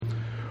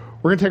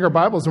We're going to take our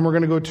Bibles and we're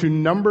going to go to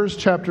Numbers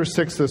chapter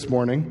 6 this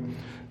morning.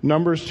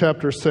 Numbers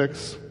chapter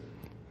 6.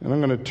 And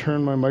I'm going to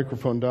turn my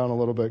microphone down a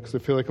little bit because I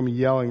feel like I'm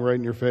yelling right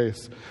in your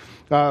face.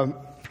 We're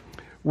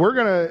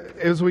going to,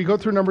 as we go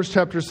through Numbers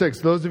chapter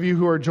 6, those of you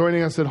who are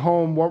joining us at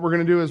home, what we're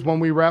going to do is when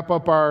we wrap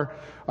up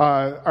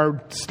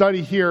our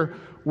study here,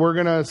 we're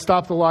going to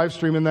stop the live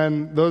stream, and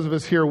then those of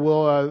us here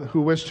will, who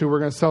wish to, we're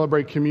going to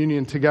celebrate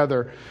communion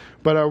together.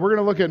 But we're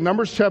going to look at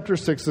Numbers chapter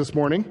 6 this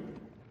morning.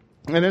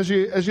 And as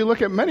you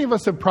look at, many of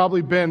us have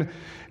probably been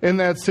in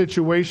that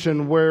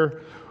situation where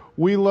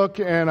we look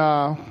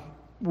and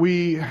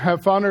we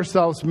have found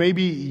ourselves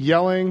maybe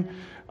yelling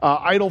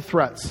idle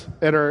threats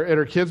at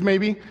our kids.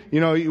 Maybe,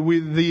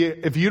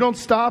 if you don't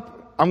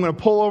stop, I'm going to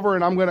pull over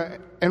and I'm going to.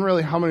 And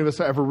really, how many of us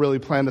ever really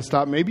plan to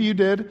stop? Maybe you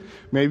did.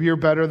 Maybe you're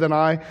better than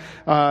I.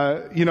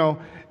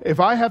 If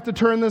I have to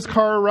turn this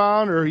car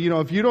around, or,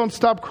 if you don't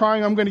stop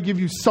crying, I'm going to give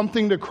you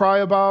something to cry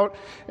about.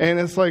 And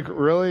it's like,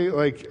 really?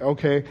 Like,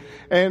 okay.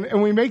 And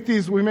we make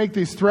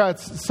these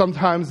threats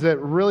sometimes that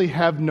really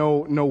have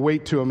no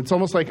weight to them. It's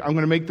almost like, I'm going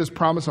to make this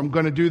promise, I'm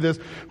going to do this,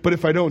 but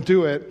if I don't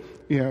do it,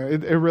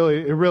 it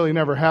really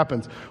never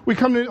happens. We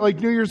come to like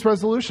New Year's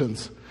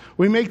resolutions.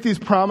 We make these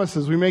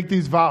promises, we make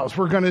these vows.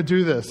 We're going to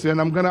do this, and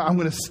I'm going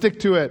to stick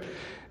to it.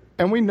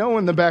 And we know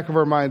in the back of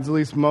our minds, at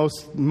least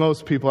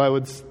most people, I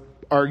would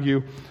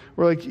argue,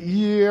 we're like,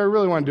 yeah, I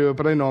really want to do it,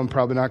 but I know I'm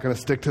probably not going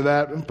to stick to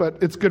that.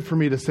 But it's good for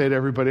me to say to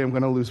everybody, I'm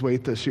going to lose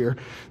weight this year.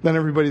 Then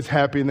everybody's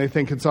happy and they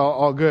think it's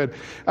all good.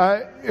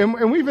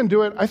 And we even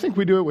do it. I think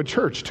we do it with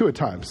church too at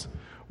times.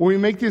 We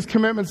make these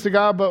commitments to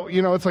God, but,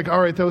 it's like, all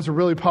right, that was a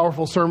really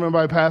powerful sermon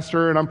by a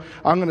pastor, and I'm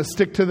going to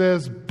stick to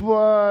this,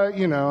 but,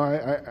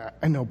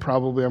 I know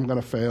probably I'm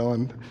going to fail,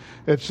 and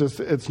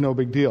it's no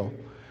big deal.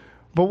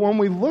 But when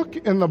we look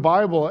in the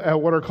Bible at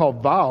what are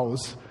called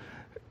vows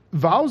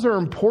are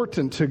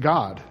important to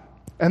God,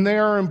 and they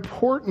are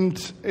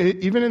important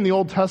even in the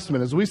Old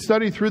Testament. As we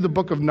study through the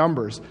book of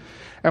Numbers,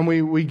 and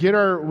we get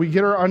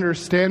our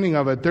understanding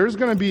of it, there's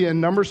going to be in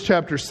Numbers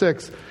chapter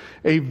 6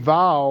 a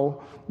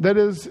vow that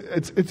is,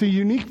 it's a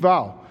unique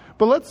vow.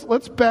 But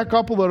let's back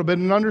up a little bit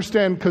and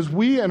understand, because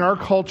we in our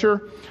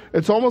culture,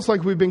 it's almost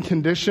like we've been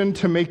conditioned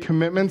to make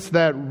commitments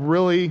that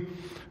really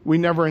we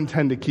never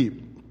intend to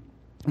keep.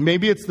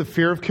 Maybe it's the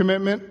fear of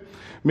commitment.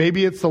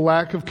 Maybe it's the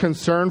lack of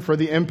concern for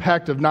the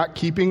impact of not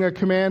keeping a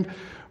command,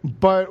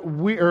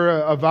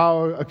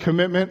 a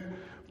commitment.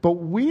 But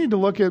we need to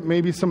look at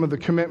maybe some of the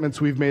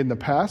commitments we've made in the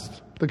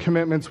past, the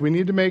commitments we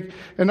need to make,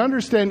 and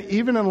understand,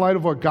 even in light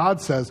of what God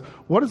says,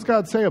 what does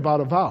God say about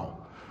a vow?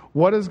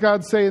 What does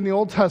God say in the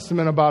Old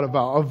Testament about a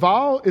vow? A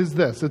vow is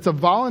this. It's a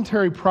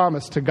voluntary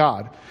promise to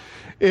God.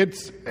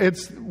 It's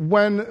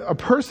when a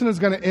person is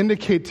going to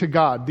indicate to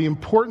God the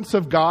importance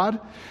of God,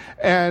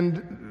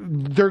 and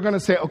they're going to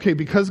say, okay,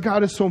 because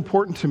God is so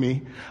important to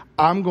me,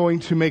 I'm going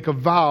to make a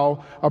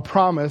vow, a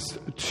promise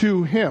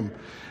to Him.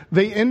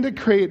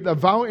 A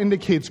vow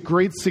indicates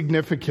great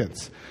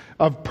significance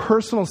of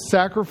personal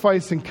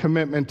sacrifice and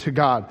commitment to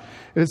God.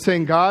 It is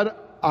saying, God,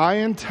 I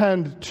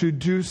intend to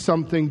do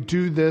something,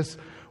 do this,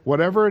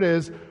 whatever it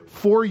is,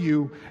 for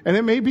you, and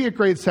it may be a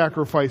great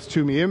sacrifice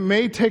to me. It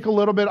may take a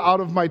little bit out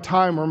of my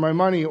time or my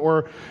money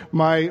or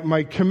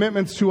my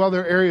commitments to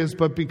other areas,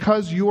 but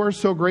because you are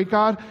so great,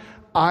 God,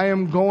 I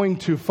am going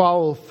to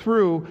follow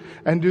through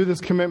and do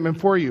this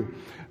commitment for you.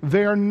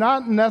 They are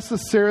not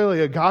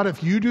necessarily a, God,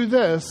 if you do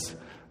this,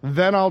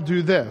 then I'll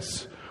do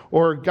this.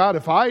 Or, God,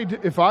 if I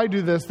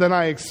do this, then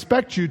I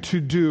expect you to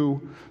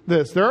do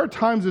this. There are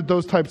times that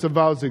those types of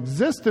vows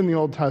exist in the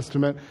Old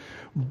Testament,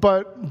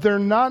 but they're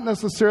not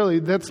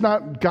necessarily,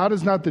 God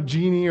is not the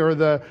genie or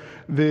the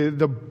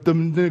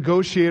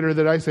negotiator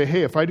that I say,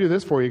 hey, if I do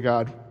this for you,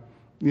 God,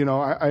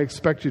 I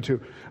expect you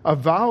to. A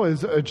vow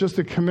is just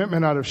a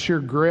commitment out of sheer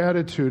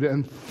gratitude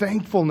and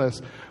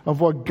thankfulness of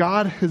what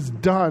God has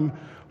done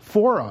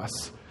for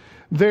us.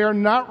 They are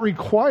not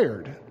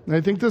required. And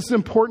I think this is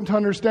important to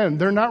understand.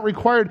 They're not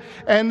required.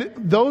 And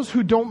those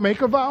who don't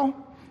make a vow,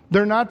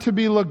 they're not to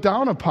be looked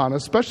down upon,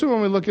 especially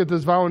when we look at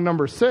this vow in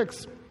number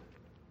 6.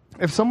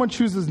 If someone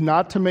chooses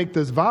not to make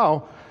this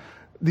vow,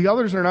 the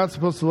others are not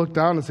supposed to look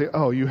down and say,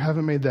 oh, you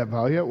haven't made that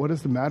vow yet? What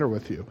is the matter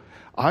with you?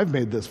 I've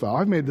made this vow.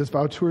 I've made this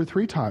vow 2 or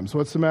 3 times.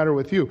 What's the matter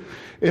with you?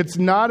 It's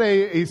not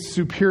a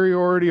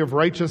superiority of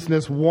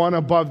righteousness one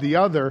above the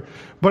other,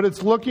 but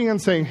it's looking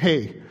and saying,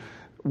 hey,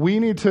 we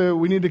need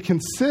to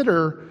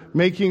consider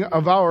making a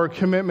vow or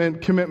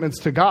commitments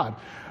to God.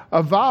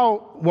 A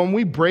vow, when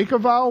we break a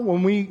vow,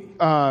 when we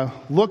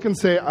look and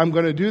say, I'm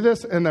going to do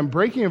this, and then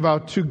breaking a vow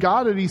to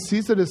God, and He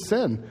sees it as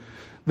sin.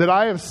 That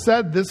I have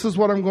said, this is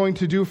what I'm going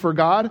to do for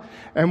God,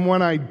 and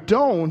when I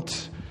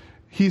don't,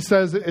 He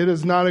says it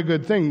is not a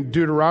good thing.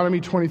 Deuteronomy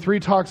 23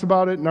 talks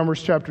about it,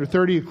 Numbers chapter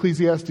 30,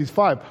 Ecclesiastes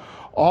 5.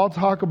 All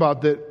talk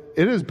about that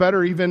it is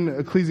better, even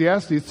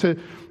Ecclesiastes,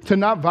 to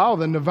not vow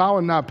than to vow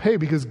and not pay,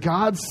 because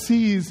God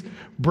sees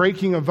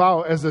breaking a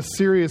vow as a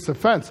serious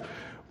offense.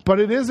 But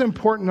it is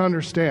important to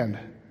understand,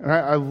 and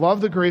I love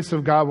the grace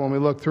of God when we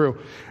look through,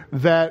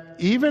 that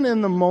even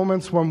in the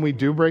moments when we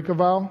do break a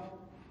vow,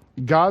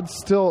 God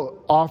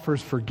still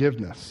offers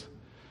forgiveness.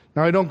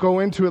 Now, I don't go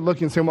into it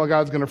looking and saying, well,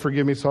 God's going to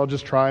forgive me, so I'll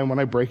just try, and when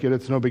I break it,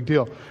 it's no big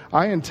deal.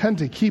 I intend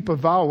to keep a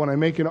vow when I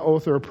make an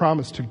oath or a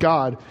promise to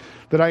God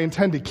that I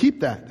intend to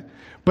keep that.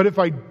 But if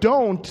I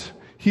don't,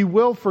 He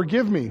will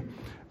forgive me.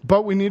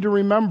 But we need to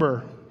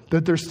remember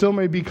that there still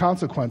may be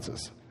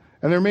consequences.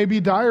 And there may be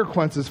dire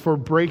consequences for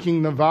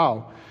breaking the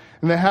vow.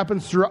 And that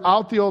happens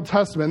throughout the Old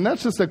Testament. And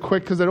that's just a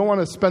quick, because I don't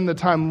want to spend the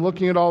time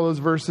looking at all those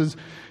verses.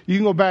 You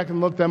can go back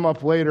and look them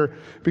up later,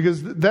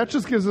 because that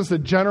just gives us a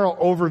general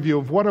overview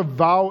of what a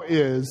vow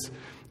is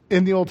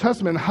in the Old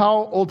Testament,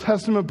 how Old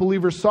Testament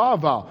believers saw a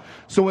vow.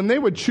 So when they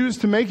would choose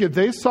to make it,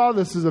 they saw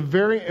this as a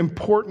very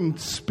important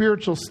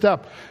spiritual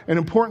step, an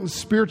important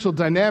spiritual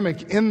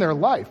dynamic in their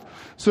life.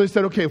 So they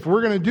said, okay, if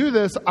we're going to do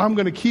this, I'm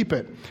going to keep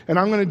it. And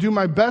I'm going to do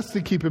my best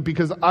to keep it,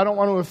 because I don't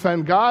want to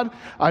offend God.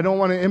 I don't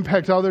want to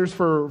impact others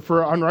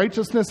for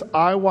unrighteousness.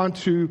 I want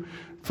to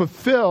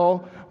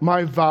fulfill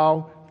my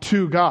vow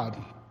to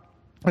God.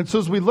 And so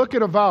as we look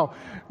at a vow,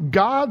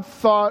 God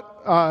thought,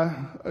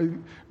 a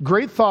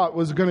great thought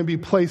was going to be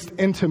placed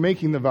into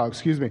making the vow,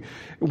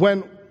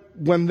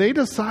 When they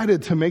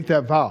decided to make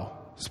that vow,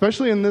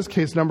 especially in this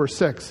case, number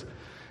 6,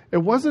 it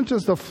wasn't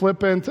just a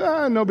flippant,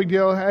 no big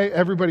deal, hey,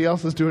 everybody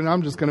else is doing it,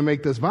 I'm just going to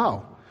make this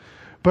vow.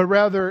 But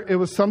rather, it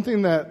was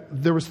something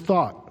that there was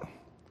thought.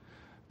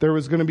 There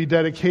was going to be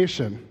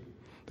dedication.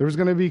 There was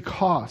going to be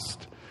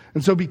cost.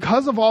 And so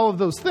because of all of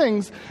those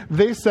things,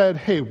 they said,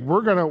 hey,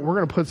 we're going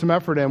to put some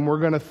effort in. We're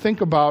going to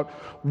think about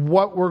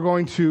what we're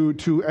going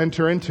to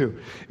enter into.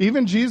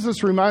 Even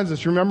Jesus reminds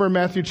us, remember in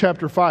Matthew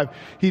chapter 5,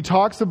 he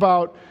talks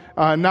about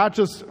not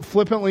just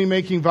flippantly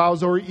making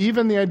vows, or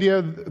even the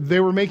idea they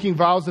were making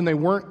vows and they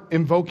weren't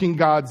invoking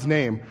God's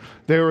name.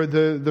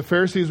 The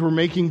Pharisees were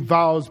making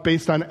vows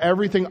based on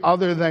everything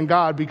other than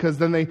God, because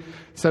then they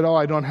said,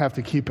 I don't have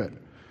to keep it.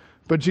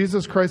 But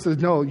Jesus Christ says,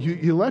 no,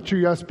 you let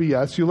your yes be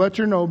yes, you let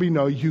your no be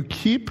no, you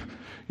keep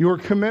your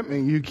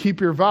commitment, you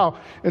keep your vow.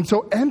 And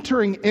so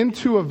entering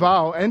into a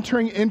vow,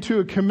 entering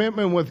into a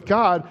commitment with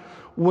God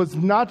was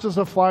not just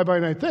a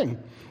fly-by-night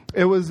thing.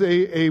 It was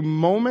a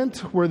moment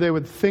where they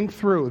would think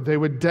through, they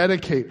would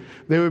dedicate,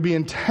 they would be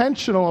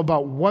intentional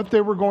about what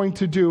they were going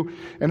to do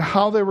and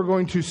how they were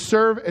going to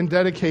serve and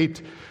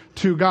dedicate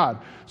to God.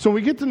 So when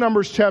we get to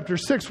Numbers chapter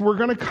 6, we're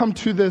going to come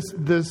to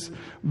this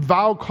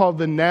vow called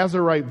the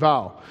Nazirite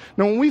vow.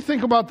 Now, when we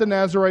think about the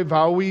Nazirite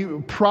vow,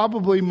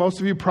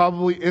 most of you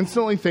probably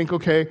instantly think,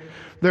 okay,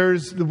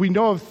 we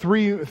know of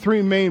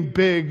three main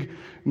big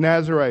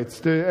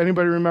Nazirites. Did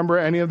anybody remember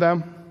any of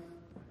them?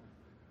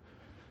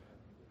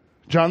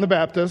 John the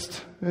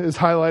Baptist is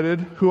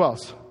highlighted. Who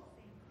else?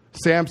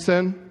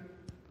 Samson.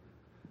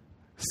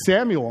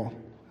 Samuel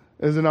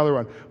is another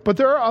one. But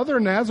there are other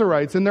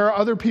Nazirites, and there are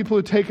other people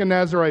who take a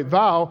Nazirite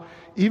vow,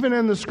 even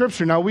in the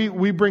Scripture. Now,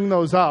 we bring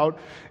those out.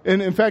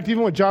 And in fact,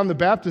 even with John the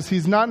Baptist,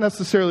 he's not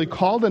necessarily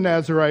called a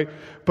Nazirite,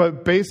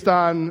 but based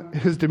on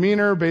his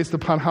demeanor, based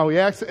upon how he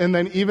acts, and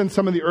then even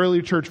some of the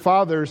early church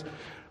fathers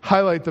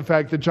highlight the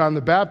fact that John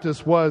the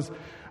Baptist was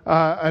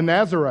a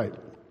Nazirite.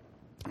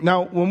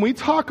 Now, when we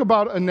talk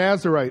about a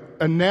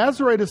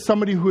Nazirite is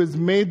somebody who has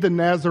made the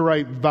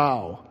Nazirite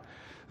vow.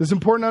 It's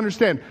important to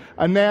understand.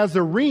 A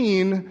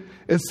Nazarene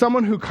is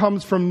someone who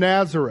comes from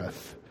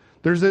Nazareth.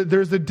 There's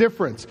a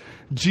difference.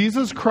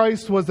 Jesus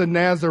Christ was a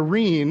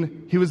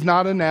Nazarene. He was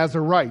not a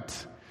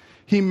Nazirite.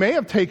 He may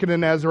have taken a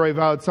Nazirite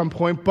vow at some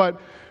point, but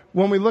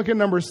when we look at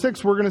number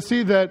 6, we're going to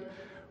see that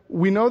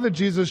we know that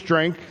Jesus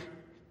drank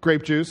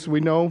grape juice. We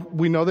know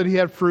that he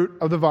had fruit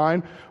of the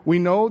vine. We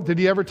know, did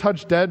he ever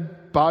touch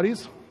dead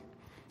bodies?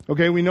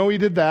 Okay, we know he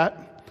did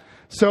that.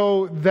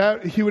 So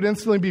that he would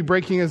instantly be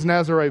breaking his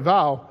Nazirite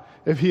vow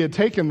if he had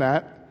taken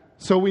that.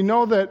 So we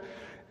know that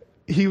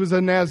he was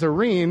a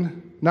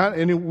Nazarene,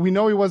 and we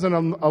know he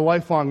wasn't a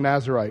lifelong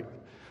Nazirite.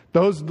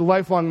 The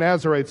lifelong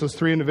Nazirites, those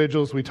 3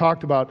 individuals we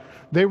talked about,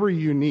 they were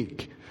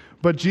unique.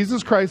 But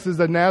Jesus Christ is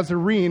a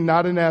Nazarene,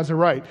 not a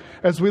Nazirite.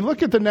 As we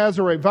look at the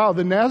Nazirite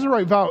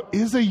vow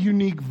is a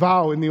unique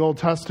vow in the Old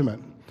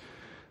Testament.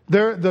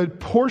 The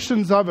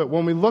portions of it,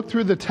 when we look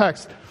through the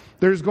text,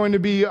 there's going to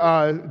be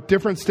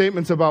different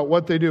statements about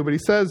what they do. But he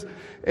says,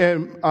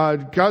 and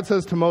God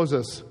says to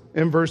Moses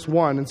in verse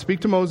 1, and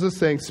speak to Moses,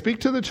 saying, speak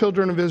to the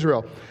children of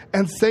Israel,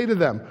 and say to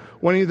them,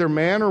 when either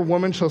man or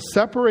woman shall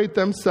separate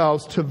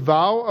themselves to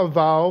vow a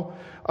vow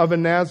of a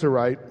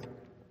Nazirite,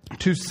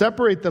 to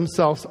separate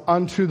themselves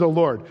unto the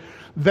Lord.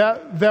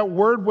 That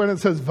word, when it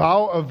says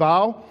vow a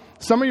vow,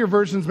 some of your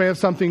versions may have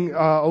something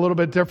a little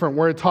bit different,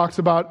 where it talks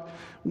about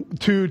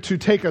to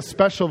take a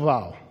special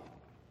vow.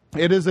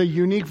 It is a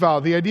unique vow.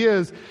 The idea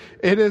is,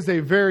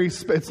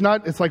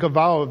 it's like a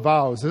vow of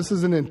vows. This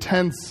is an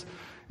intense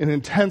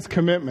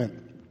commitment.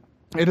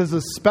 It is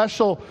a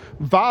special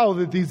vow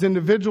that these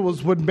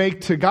individuals would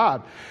make to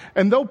God.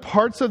 And though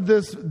parts of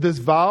this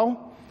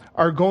vow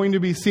are going to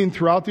be seen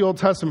throughout the Old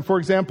Testament. For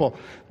example,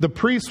 the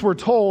priests were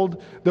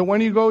told that when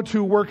you go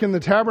to work in the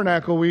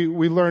tabernacle, we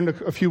learned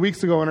a few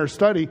weeks ago in our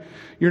study,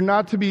 you're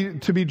not to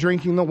be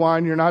drinking the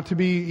wine, you're not to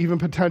be even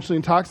potentially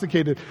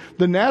intoxicated.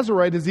 The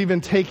Nazirite is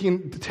even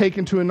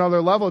taken to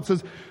another level. It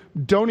says,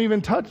 don't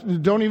even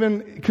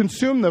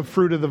consume the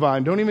fruit of the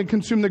vine. Don't even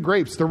consume the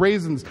grapes, the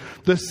raisins,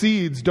 the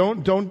seeds.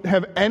 Don't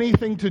have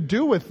anything to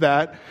do with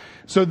that.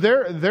 So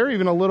they're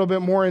even a little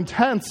bit more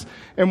intense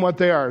in what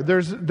they are.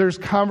 There's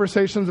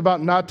conversations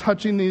about not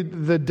touching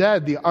the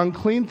dead, the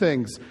unclean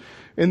things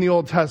in the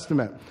Old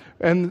Testament.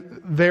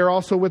 And they're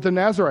also with the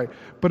Nazirite.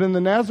 But in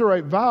the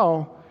Nazirite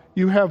vow,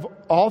 you have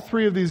all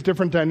three of these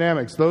different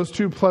dynamics. Those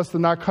two plus the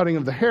not cutting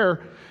of the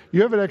hair,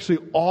 you have it actually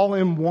all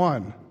in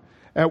one.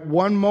 At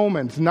one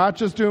moment, not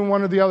just doing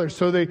one or the other.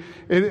 So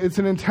it's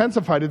an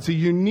intensified, it's a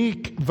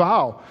unique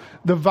vow.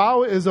 The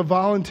vow is a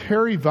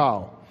voluntary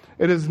vow.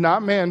 It is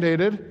not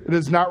mandated. It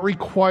is not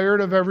required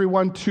of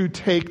everyone to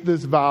take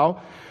this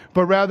vow,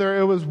 but rather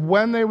it was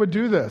when they would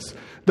do this.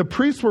 The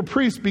priests were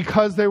priests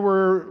because they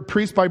were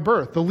priests by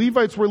birth. The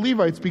Levites were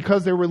Levites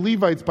because they were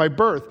Levites by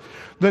birth.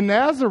 The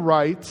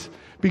Nazirite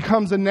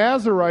becomes a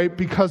Nazirite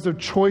because of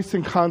choice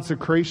and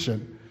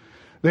consecration.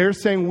 They're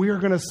saying we are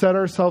going to set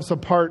ourselves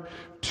apart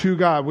to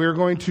God. We are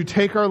going to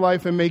take our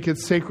life and make it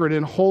sacred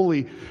and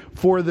holy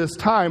for this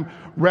time,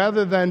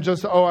 rather than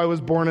just, I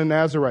was born a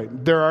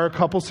Nazirite. There are a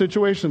couple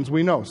situations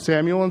we know.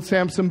 Samuel and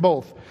Samson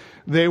both.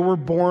 They were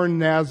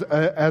born as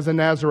a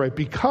Nazirite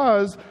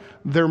because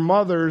their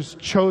mothers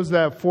chose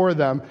that for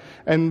them.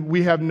 And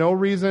we have no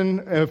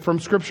reason from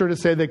Scripture to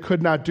say they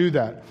could not do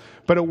that.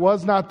 But it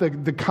was not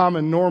the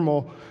common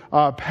normal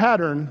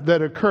pattern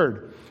that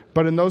occurred.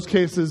 But in those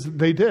cases,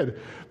 they did.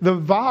 The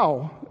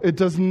vow, the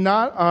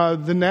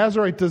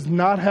Nazirite does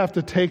not have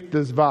to take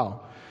this vow.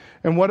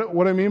 And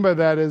what I mean by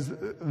that is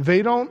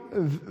they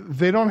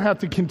don't have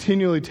to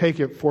continually take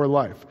it for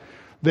life.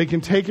 They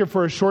can take it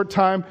for a short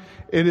time.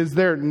 It is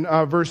there.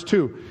 Verse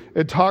 2,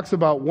 it talks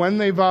about when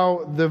they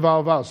vow the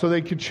vow. So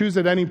they could choose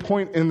at any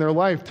point in their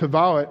life to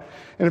vow it.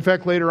 And in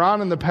fact, later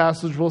on in the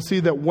passage, we'll see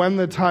that when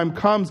the time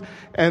comes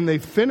and they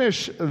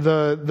finish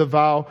the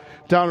vow,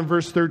 down in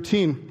verse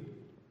 13,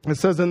 it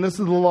says, and this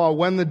is the law,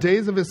 when the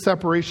days of his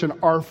separation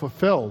are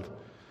fulfilled.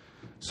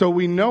 So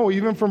we know,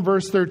 even from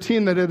verse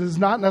 13, that it is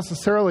not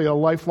necessarily a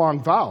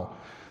lifelong vow.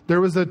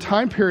 There was a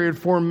time period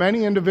for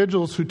many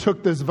individuals who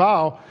took this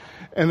vow,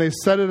 and they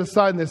set it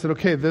aside, and they said,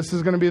 okay, this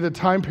is going to be the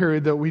time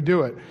period that we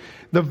do it.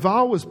 The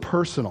vow was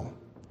personal.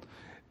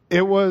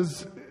 It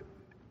was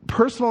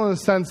personal in the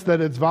sense that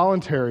it's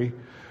voluntary,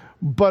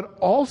 but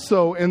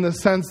also in the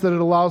sense that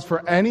it allows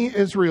for any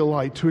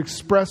Israelite to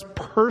express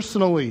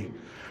personally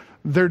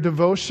their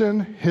devotion,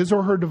 his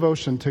or her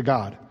devotion to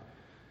God.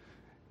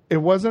 It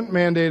wasn't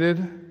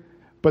mandated,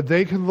 but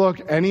they could look,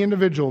 any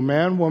individual,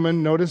 man,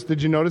 woman.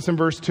 Did you notice in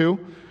verse 2?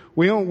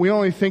 We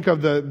only think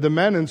of the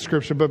men in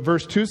Scripture, but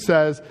verse 2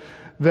 says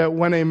that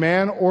when a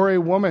man or a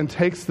woman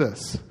takes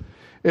this,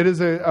 it is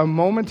a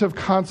moment of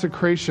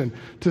consecration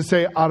to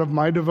say, out of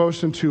my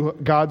devotion to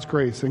God's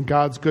grace and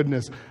God's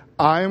goodness,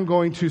 I am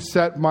going to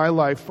set my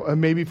life,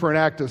 maybe for an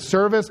act of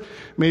service,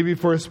 maybe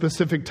for a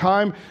specific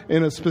time,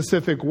 in a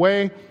specific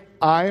way.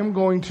 I am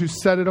going to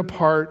set it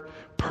apart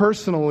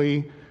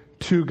personally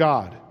to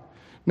God.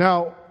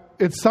 Now,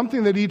 it's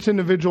something that each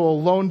individual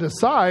alone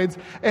decides,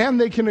 and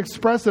they can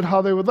express it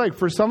how they would like.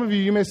 For some of you,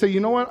 you may say,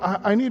 you know what,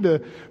 I need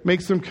to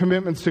make some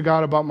commitments to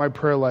God about my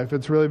prayer life.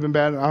 It's really been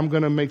bad, and I'm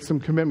going to make some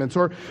commitments.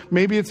 Or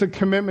maybe it's a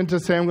commitment to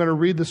say I'm going to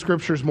read the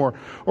Scriptures more.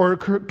 Or a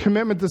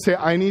commitment to say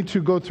I need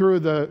to go through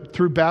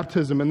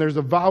baptism, and there's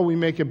a vow we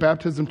make at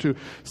baptism to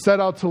set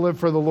out to live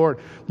for the Lord.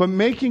 But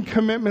making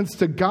commitments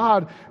to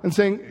God and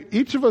saying,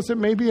 each of us, it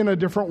may be in a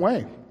different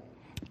way.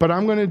 But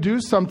I'm going to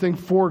do something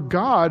for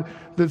God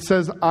that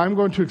says I'm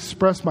going to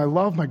express my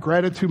love, my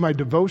gratitude, my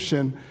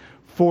devotion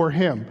for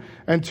Him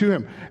and to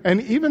Him. And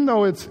even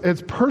though it's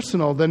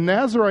personal, the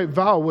Nazirite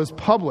vow was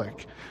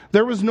public.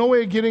 There was no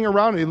way of getting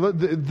around it.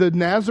 The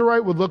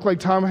Nazirite would look like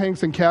Tom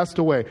Hanks in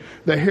Castaway.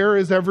 The hair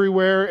is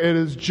everywhere. It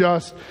is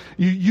just,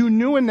 you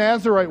knew a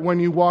Nazirite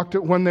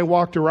when they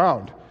walked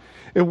around.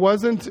 It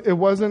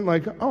wasn't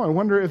like, I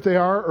wonder if they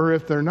are or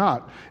if they're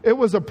not. It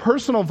was a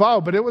personal vow,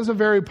 but it was a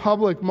very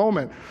public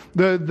moment.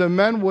 The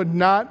men would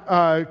not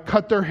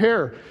cut their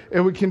hair.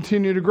 It would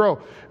continue to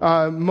grow.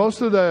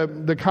 Most of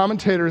the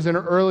commentators and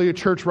early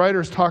church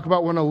writers talk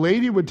about when a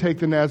lady would take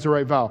the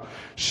Nazirite vow,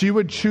 she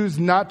would choose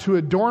not to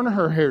adorn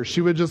her hair.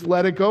 She would just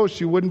let it go.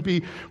 She wouldn't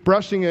be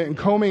brushing it and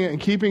combing it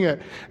and keeping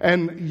it.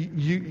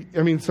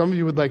 And some of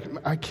you would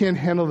I can't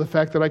handle the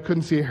fact that I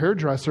couldn't see a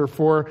hairdresser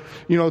for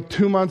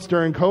 2 months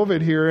during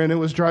COVID here, and it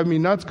was driving me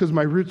nuts because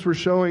my roots were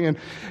showing.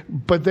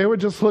 But they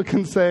would just look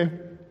and say,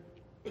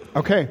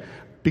 okay,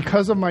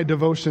 because of my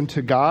devotion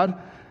to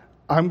God,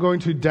 I'm going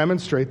to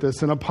demonstrate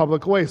this in a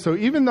public way. So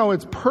even though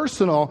it's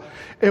personal,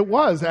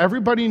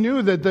 everybody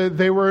knew that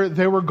they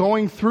were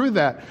going through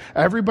that.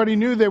 Everybody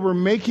knew they were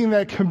making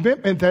that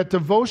commitment, that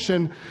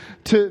devotion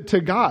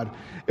to God.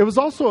 It was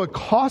also a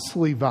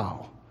costly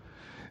vow.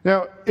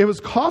 Now, it was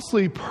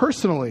costly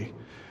personally,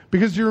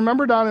 Because you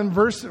remember down in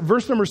verse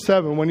number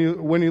 7, when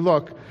you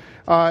look,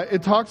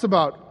 it talks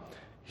about,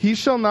 he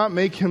shall not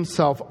make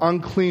himself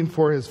unclean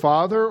for his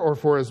father or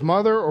for his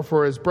mother or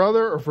for his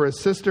brother or for his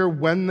sister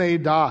when they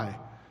die.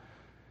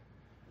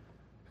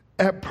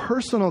 At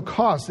personal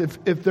cost,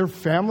 if their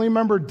family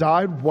member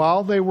died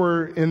while they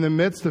were in the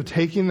midst of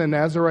taking the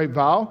Nazirite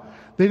vow,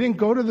 they didn't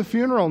go to the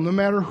funeral no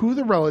matter who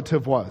the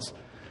relative was.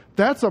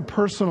 That's a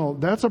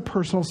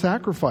personal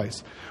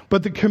sacrifice.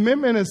 But the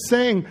commitment is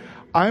saying,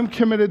 I'm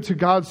committed to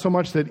God so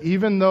much that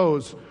even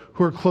those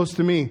who are close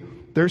to me,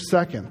 they're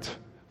second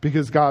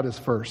because God is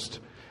first.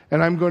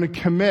 And I'm going to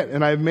commit,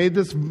 and I've made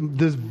this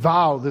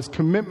vow, this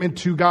commitment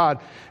to God,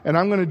 and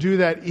I'm going to do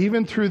that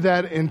even through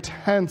that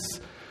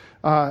intense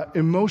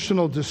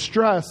emotional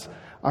distress.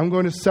 I'm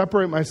going to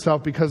separate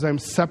myself because I'm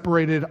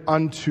separated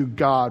unto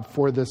God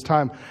for this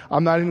time.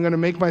 I'm not even going to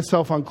make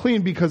myself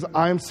unclean because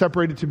I'm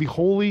separated to be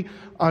holy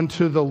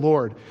unto the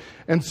Lord.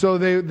 And so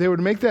they would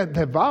make that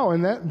vow,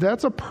 and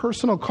that's a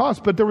personal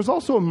cost. But there was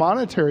also a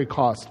monetary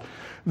cost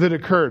that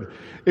occurred.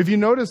 If you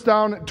notice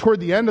down toward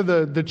the end of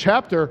the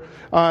chapter,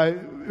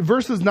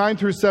 verses 9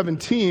 through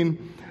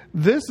 17,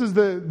 this is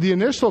the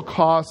initial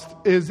cost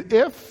is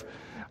if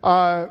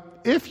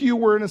you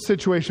were in a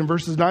situation,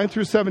 verses 9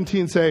 through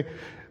 17 say,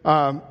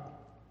 and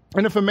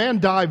if a man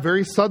die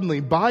very suddenly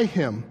by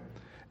him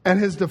and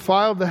has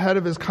defiled the head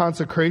of his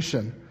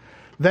consecration,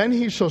 then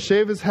he shall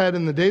shave his head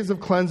in the days of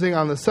cleansing.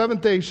 On the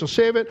 7th day he shall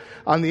shave it.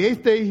 On the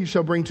 8th day he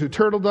shall bring 2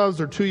 turtle doves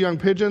or 2 young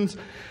pigeons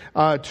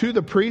to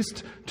the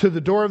priest to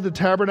the door of the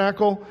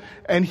tabernacle.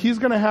 And he's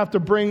going to have to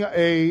bring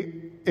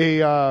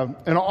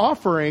an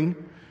offering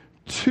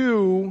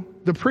to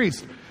the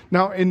priest.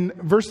 Now in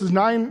verses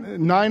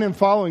 9 and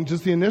following,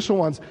 just the initial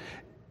ones,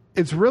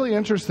 it's really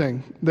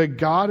interesting that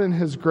God in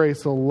his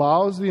grace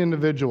allows the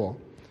individual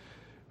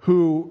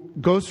who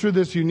goes through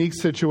this unique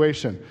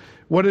situation.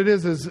 What it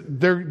is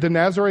the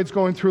Nazarites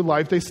going through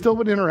life, they still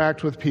would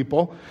interact with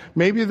people.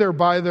 Maybe they're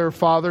by their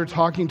father,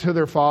 talking to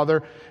their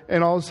father,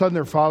 and all of a sudden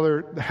their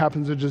father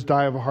happens to just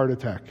die of a heart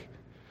attack.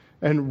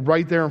 And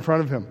right there in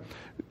front of him.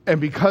 And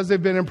because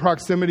they've been in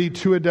proximity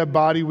to a dead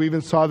body, we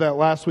even saw that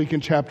last week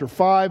in chapter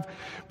 5,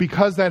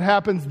 because that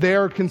happens, they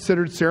are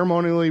considered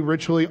ceremonially,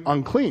 ritually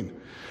unclean.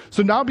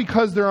 So now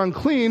because they're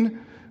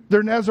unclean,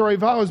 their Nazirite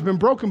vow has been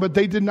broken, but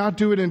they did not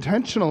do it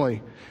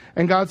intentionally.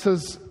 And God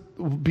says,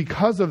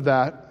 because of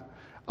that,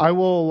 I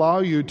will allow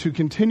you to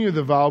continue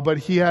the vow, but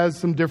he has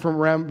some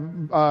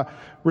different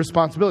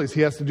responsibilities.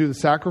 He has to do the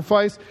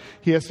sacrifice.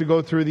 He has to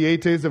go through the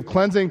 8 days of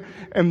cleansing.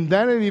 And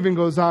then it even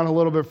goes on a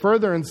little bit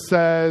further and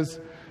says,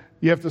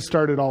 you have to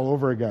start it all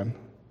over again.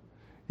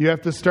 You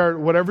have to start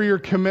whatever your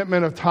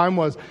commitment of time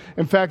was.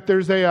 In fact,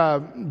 there's in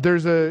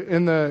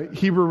the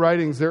Hebrew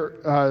writings,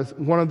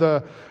 one of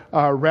the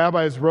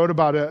rabbis wrote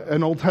about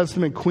an Old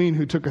Testament queen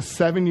who took a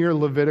 7-year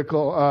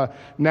Levitical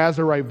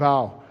Nazirite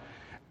vow.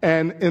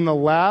 And in the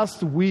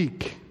last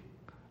week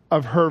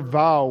of her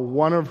vow,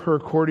 one of her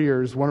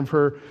courtiers, one of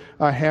her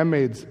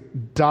handmaids,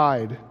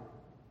 died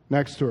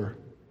next to her.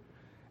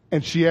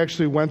 And she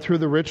actually went through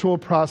the ritual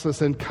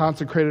process and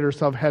consecrated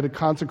herself, had to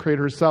consecrate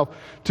herself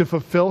to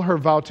fulfill her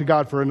vow to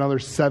God for another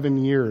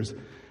 7 years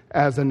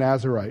as a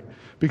Nazirite.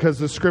 Because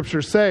the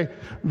scriptures say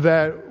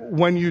that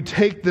when you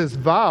take this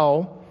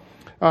vow,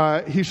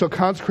 he shall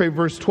consecrate,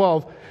 verse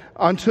 12,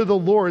 unto the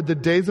Lord the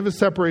days of his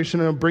separation,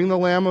 and bring the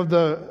lamb of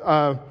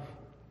the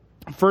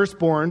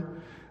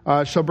firstborn,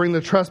 shall bring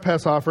the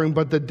trespass offering,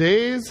 but the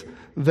days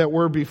that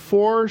were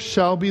before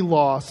shall be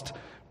lost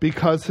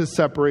because his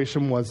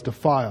separation was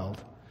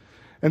defiled.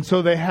 And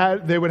so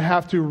they would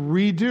have to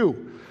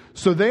redo.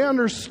 So they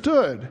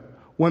understood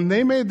when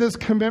they made this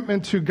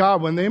commitment to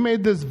God, when they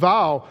made this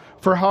vow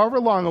for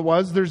however long it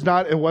was,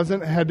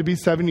 it had to be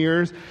 7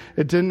 years.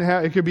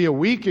 It could be a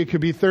week, it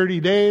could be 30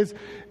 days,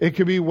 it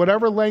could be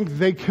whatever length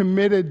they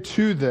committed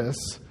to this.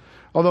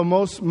 Although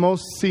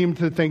most seem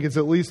to think it's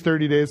at least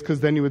 30 days,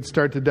 because then you would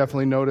start to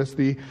definitely notice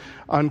the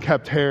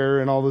unkept hair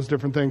and all those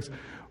different things.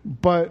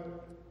 But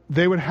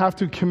they would have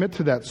to commit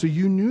to that. So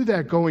you knew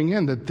that going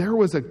in, that there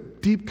was a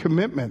deep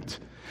commitment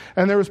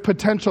and there was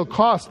potential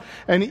cost.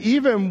 And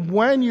even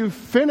when you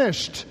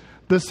finished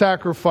the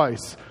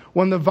sacrifice,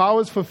 when the vow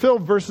is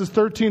fulfilled, verses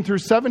 13 through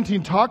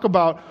 17 talk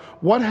about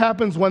what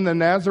happens when the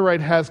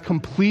Nazirite has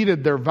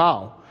completed their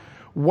vow.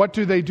 What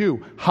do they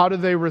do? How do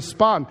they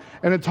respond?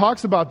 And it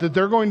talks about that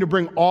they're going to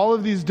bring all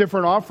of these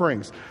different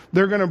offerings.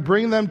 They're going to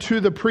bring them to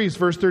the priest,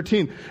 verse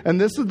 13.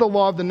 And this is the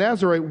law of the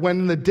Nazirite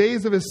when the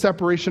days of his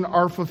separation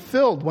are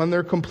fulfilled, when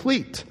they're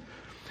complete.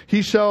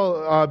 He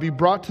shall be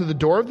brought to the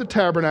door of the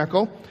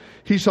tabernacle.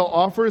 He shall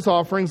offer his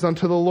offerings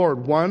unto the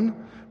Lord.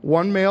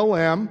 One male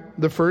lamb,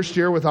 the first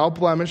year without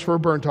blemish for a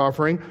burnt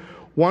offering.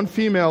 One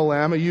female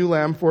lamb, a ewe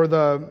lamb for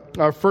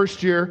the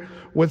first year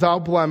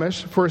without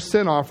blemish for a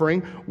sin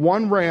offering,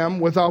 1 ram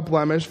without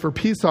blemish for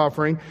peace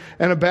offering,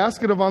 and a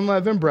basket of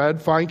unleavened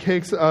bread, fine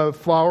cakes of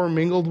flour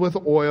mingled with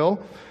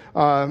oil,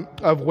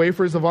 of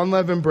wafers of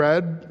unleavened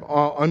bread,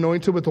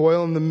 anointed with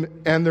oil,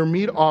 and their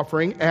meat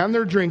offering, and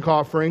their drink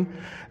offering.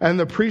 And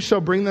the priest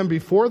shall bring them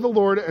before the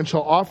Lord, and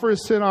shall offer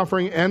his sin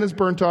offering and his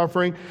burnt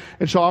offering,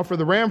 and shall offer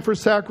the ram for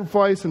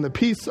sacrifice, and the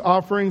peace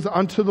offerings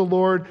unto the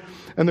Lord.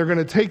 And they're going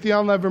to take the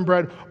unleavened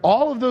bread.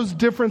 All of those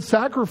different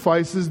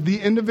sacrifices,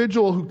 the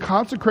individual who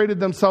consecrated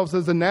themselves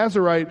as a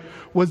Nazirite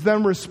was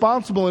then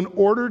responsible in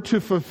order to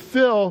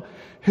fulfill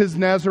his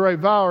Nazirite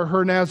vow or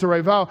her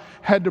Nazirite vow,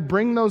 had to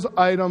bring those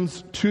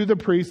items to the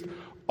priest,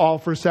 all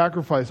for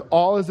sacrifice,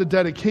 all as a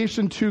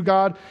dedication to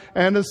God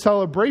and a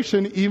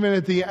celebration, even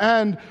at the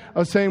end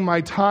of saying,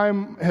 my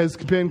time has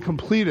been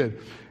completed.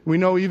 We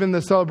know even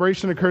the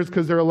celebration occurs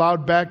because they're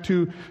allowed back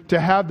to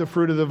have the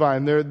fruit of the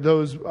vine.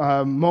 Those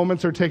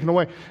moments are taken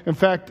away. In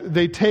fact,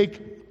 they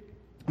take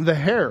the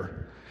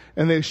hair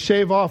and they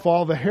shave off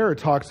all the hair, it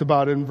talks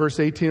about in verse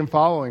 18 and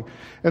following.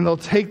 And they'll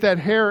take that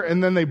hair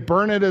and then they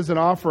burn it as an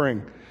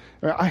offering.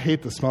 I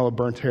hate the smell of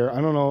burnt hair.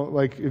 I don't know,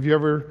 like if you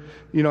ever,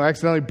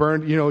 accidentally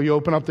burned, you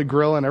open up the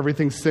grill and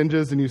everything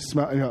singes and you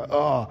smell,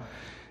 oh.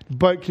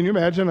 But can you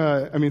imagine,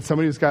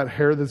 somebody who's got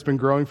hair that's been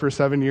growing for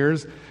 7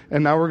 years,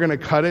 and now we're going to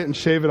cut it and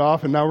shave it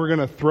off, and now we're going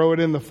to throw it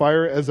in the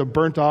fire as a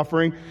burnt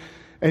offering,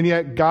 and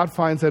yet God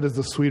finds that as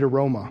a sweet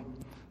aroma.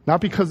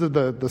 Not because of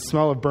the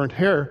smell of burnt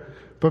hair,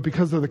 but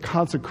because of the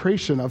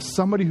consecration of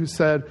somebody who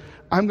said,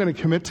 I'm going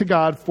to commit to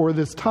God for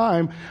this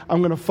time, I'm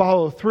going to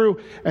follow through,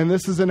 and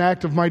this is an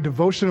act of my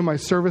devotion and my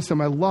service and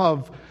my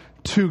love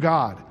to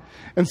God.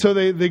 And so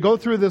they go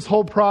through this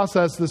whole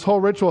process, this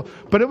whole ritual,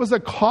 but it was a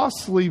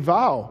costly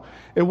vow.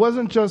 It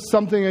wasn't just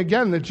something,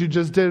 again, that you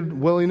just did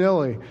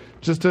willy-nilly,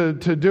 just to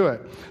do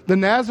it. The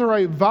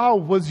Nazirite vow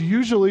was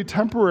usually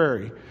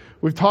temporary.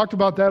 We've talked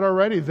about that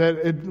already, that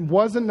it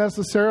wasn't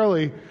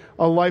necessarily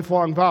a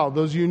lifelong vow.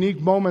 Those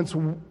unique moments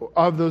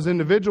of those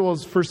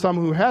individuals, for some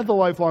who had the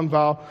lifelong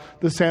vow,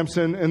 the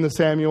Samson and the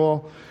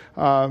Samuel,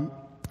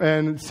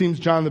 and it seems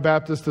John the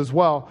Baptist as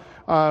well,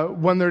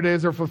 when their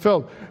days are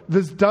fulfilled.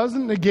 This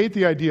doesn't negate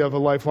the idea of a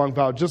lifelong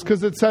vow. Just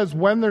because it says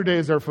when their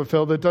days are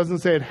fulfilled, it doesn't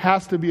say it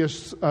has to be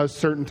a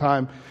certain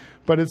time.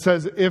 But it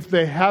says if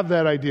they have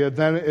that idea,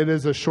 then it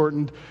is a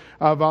shortened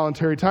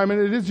voluntary time.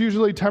 And it is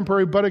usually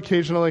temporary, but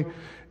occasionally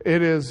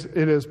it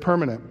is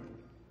permanent.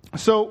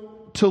 So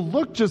to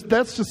look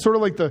that's just sort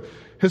of like the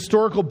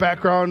historical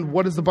background.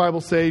 What does the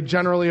Bible say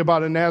generally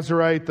about a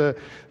Nazirite?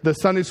 The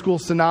Sunday school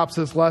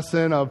synopsis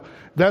lesson of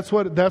that's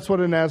what a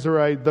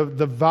Nazirite,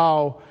 the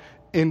vow,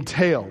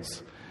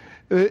 entails.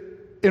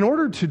 In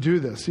order to do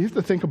this, you have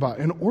to think about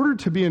it. In order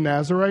to be a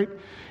Nazirite,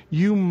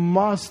 you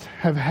must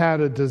have had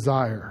a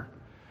desire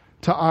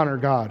to honor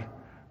God,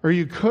 or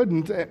you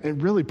couldn't,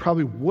 and really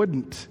probably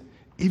wouldn't,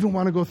 even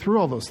want to go through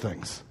all those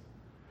things.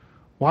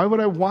 Why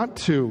would I want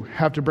to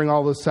have to bring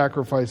all those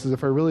sacrifices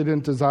if I really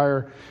didn't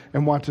desire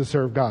and want to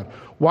serve God?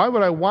 Why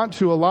would I want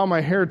to allow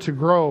my hair to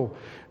grow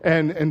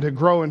and to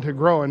grow and to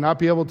grow and not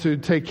be able to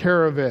take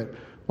care of it?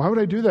 Why would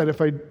I do that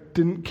if I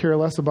didn't care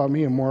less about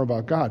me and more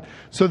about God?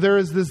 So there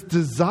is this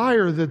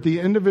desire that the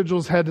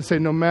individuals had to say,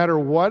 no matter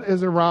what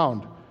is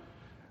around,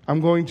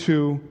 I'm going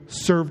to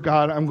serve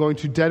God. I'm going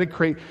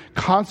to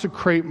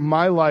consecrate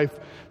my life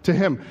to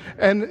Him.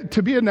 And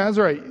to be a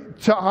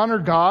Nazirite, to honor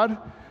God,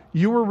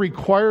 you were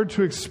required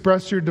to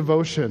express your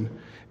devotion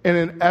in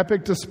an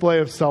epic display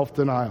of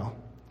self-denial.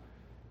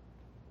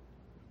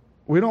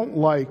 We don't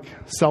like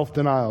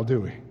self-denial,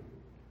 do we?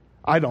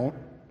 I don't.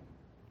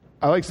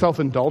 I like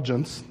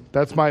self-indulgence.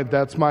 That's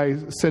my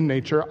sin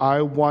nature.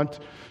 I want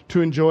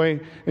to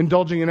enjoy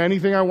indulging in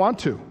anything I want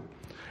to.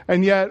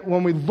 And yet,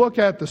 when we look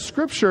at the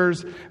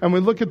scriptures and we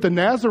look at the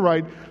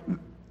Nazirite,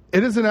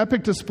 it is an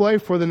epic display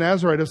for the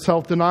Nazirite of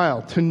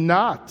self-denial to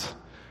not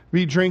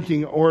be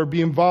drinking or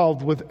be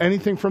involved with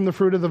anything from the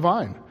fruit of the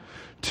vine,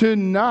 to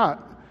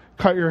not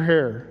cut your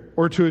hair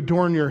or to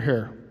adorn your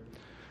hair,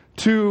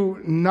 to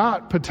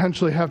not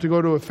potentially have to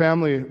go to a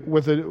family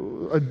with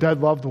a dead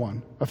loved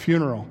one, a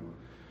funeral,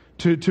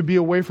 to be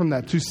away from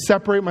that, to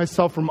separate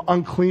myself from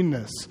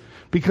uncleanness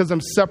because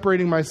I'm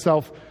separating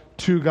myself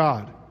to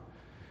God.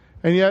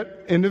 And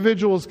yet,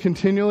 individuals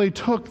continually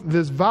took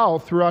this vow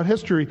throughout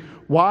history.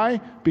 Why?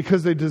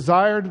 Because they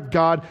desired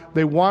God,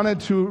 they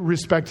wanted to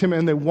respect Him,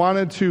 and they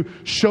wanted to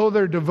show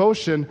their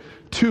devotion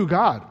to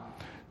God.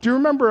 Do you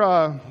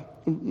remember,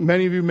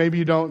 many of you, maybe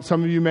you don't,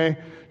 some of you may,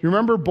 you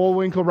remember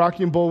Bullwinkle,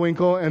 Rocky and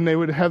Bullwinkle, and they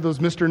would have those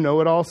Mr.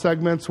 Know-It-All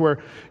segments where,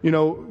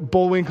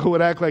 Bullwinkle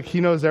would act like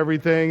he knows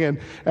everything, and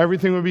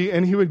everything would be,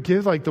 and he would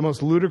give like the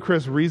most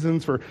ludicrous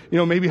reasons for,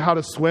 maybe how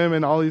to swim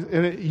and all these,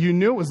 and you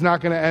knew it was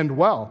not going to end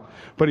well,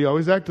 but he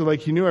always acted like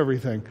he knew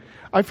everything.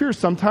 I fear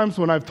sometimes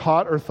when I've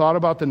taught or thought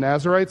about the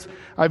Nazirites,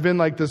 I've been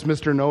like this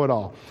Mr.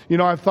 Know-It-All.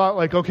 I've thought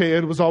like, okay,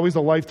 it was always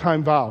a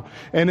lifetime vow,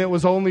 and it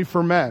was only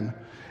for men.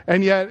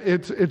 And yet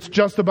it's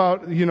just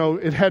about,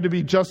 it had to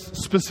be just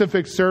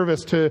specific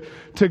service to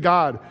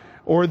God.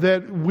 Or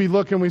that we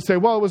look and we say,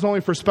 well, it was only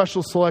for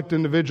special select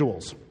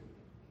individuals.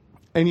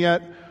 And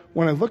yet,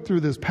 when I look through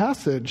this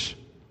passage,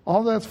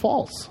 all that's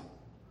false.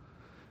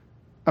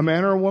 A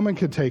man or a woman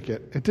could take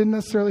it. It didn't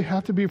necessarily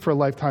have to be for a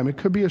lifetime. It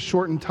could be a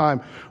shortened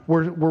time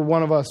where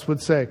one of us would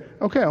say,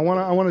 okay, I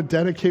want to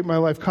dedicate my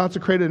life,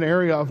 consecrate an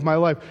area of my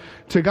life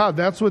to God.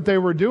 That's what they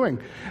were doing.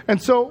 And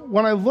so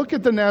when I look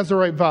at the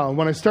Nazirite vow,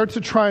 when I start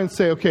to try and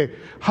say, okay,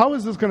 how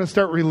is this going to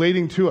start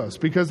relating to us?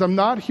 Because I'm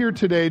not here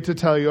today to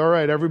tell you, all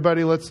right,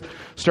 everybody, let's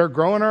start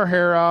growing our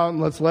hair out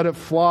and let's let it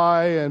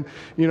fly and,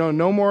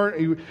 no more.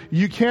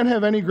 You can't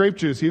have any grape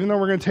juice, even though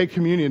we're going to take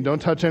communion.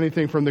 Don't touch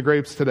anything from the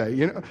grapes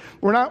today.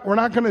 We're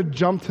not going to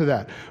jump to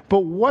that.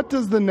 But what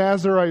does the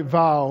Nazirite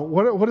vow,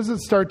 what does it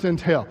start to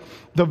entail?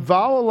 The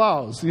vow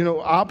allows,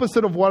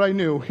 opposite of what I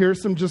knew,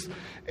 here's some just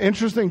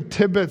interesting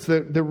tidbits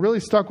that really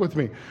stuck with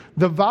me.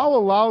 The vow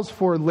allows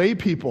for lay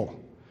people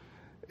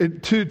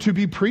to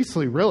be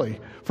priestly, really,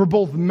 for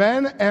both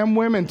men and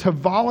women to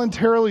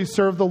voluntarily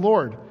serve the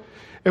Lord.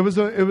 It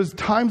was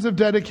times of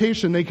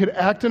dedication. They could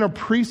act in a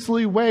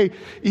priestly way,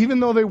 even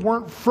though they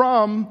weren't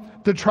from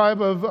the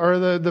tribe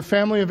or the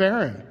family of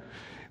Aaron.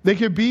 They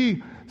could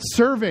be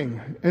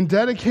serving and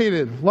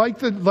dedicated like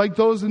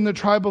those in the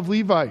tribe of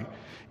Levi,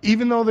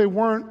 even though they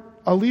weren't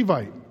a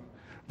Levite.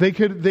 They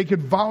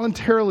could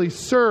voluntarily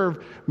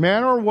serve,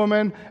 man or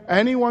woman,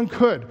 anyone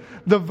could.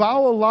 The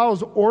vow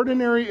allows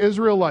ordinary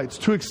Israelites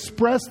to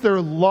express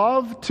their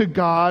love to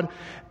God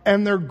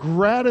and their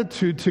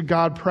gratitude to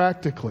God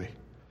practically.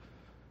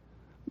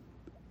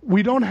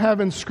 We don't have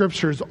in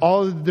scriptures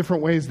all of the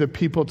different ways that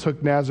people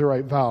took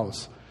Nazirite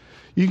vows.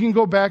 You can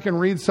go back and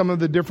read some of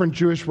the different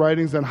Jewish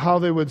writings on how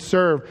they would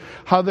serve,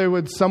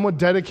 some would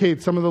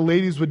dedicate, some of the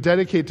ladies would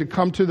dedicate to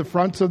come to the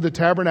front of the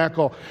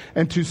tabernacle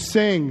and to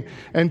sing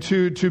and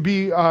to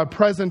be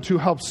present to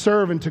help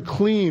serve and to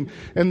clean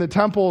in the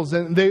temples.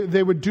 And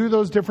they would do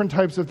those different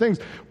types of things.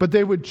 But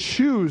they would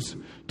choose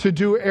to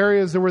do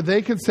areas where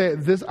they could say,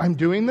 I'm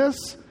doing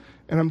this,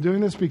 and I'm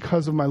doing this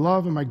because of my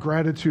love and my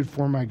gratitude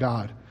for my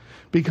God.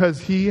 Because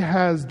He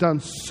has done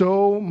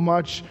so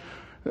much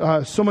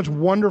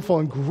wonderful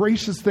and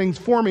gracious things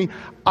for me,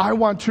 I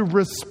want to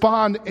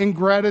respond in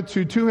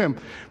gratitude to Him.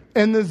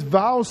 And this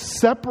vow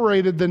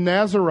separated the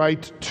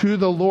Nazirite to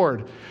the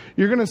Lord.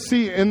 You're going to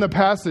see in the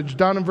passage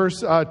down in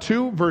verse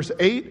 2, verse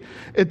 8,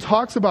 it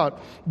talks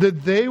about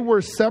that they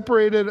were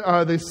separated,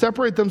 they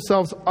separate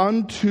themselves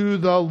unto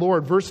the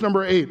Lord. Verse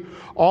number 8,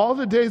 all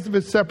the days of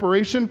His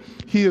separation,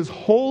 He is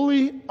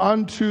holy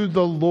unto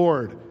the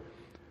Lord.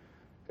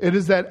 It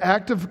is that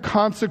act of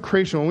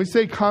consecration. When we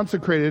say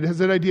consecrated, it has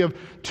that idea of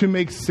to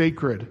make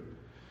sacred,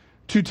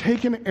 to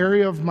take an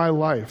area of my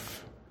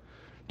life,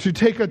 to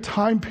take a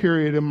time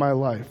period in my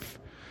life,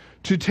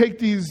 to take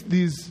these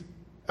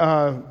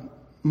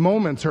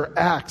moments or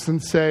acts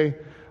and say,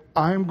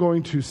 I'm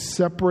going to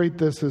separate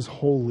this as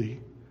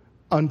holy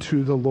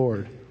unto the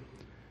Lord.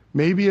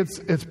 Maybe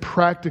it's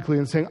practically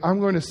in saying, I'm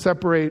going to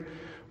separate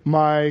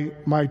my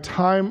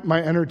time,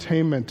 my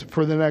entertainment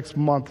for the next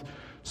month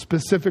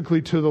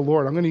specifically to the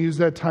Lord. I'm going to use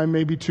that time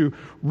maybe to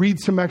read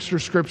some extra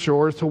scripture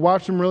or to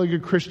watch some really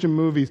good Christian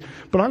movies,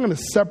 but I'm going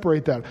to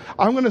separate that.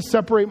 I'm going to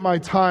separate my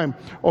time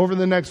over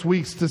the next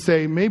weeks to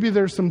say maybe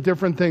there's some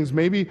different things.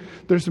 Maybe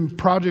there's some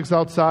projects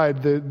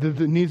outside that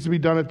needs to be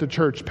done at the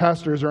church,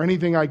 pastors, or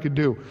anything I could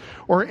do.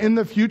 Or in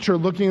the future,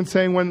 looking and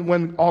saying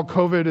when all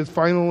COVID is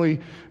finally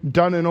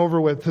done and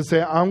over with, to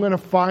say I'm going to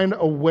find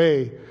a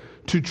way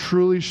to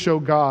truly show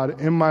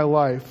God in my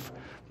life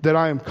that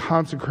I am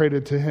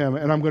consecrated to Him.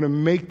 And I'm going to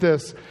make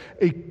this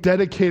a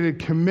dedicated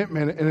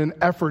commitment and an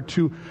effort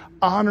to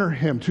honor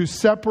Him, to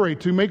separate,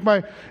 to make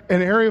an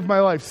area of my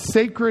life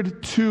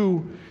sacred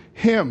to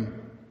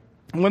Him.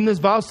 When this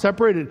vow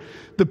separated,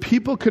 the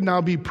people could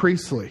now be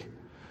priestly.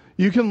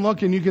 You can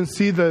look and you can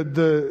see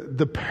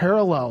the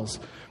parallels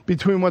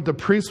between what the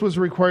priest was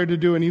required to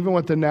do and even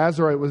what the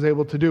Nazirite was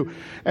able to do.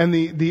 And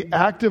the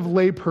active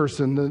lay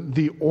person,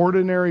 the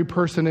ordinary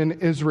person in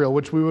Israel,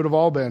 which we would have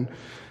all been,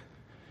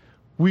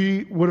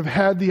 we would have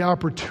had the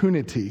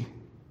opportunity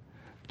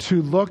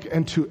to look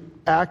and to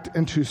act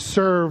and to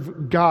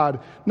serve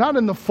God, not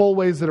in the full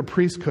ways that a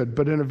priest could,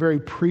 but in a very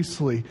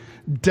priestly,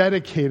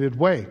 dedicated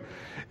way.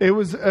 It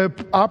was an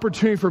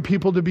opportunity for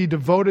people to be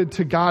devoted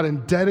to God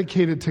and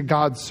dedicated to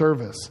God's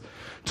service,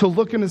 to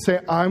look and to say,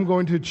 I'm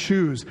going to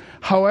choose,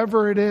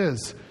 however it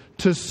is,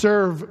 to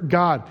serve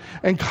God.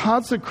 And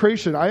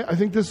consecration, I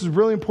think this is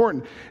really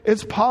important.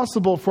 It's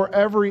possible for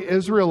every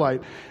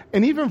Israelite.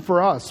 And even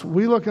for us,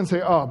 we look and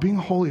say, being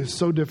holy is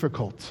so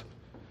difficult.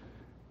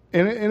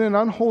 In an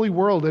unholy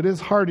world, it is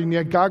hard, and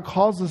yet God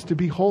calls us to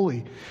be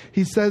holy.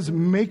 He says,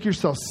 make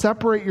yourselves,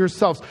 separate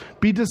yourselves,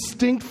 be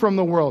distinct from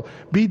the world,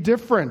 be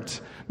different.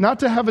 Not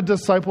to have a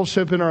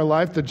discipleship in our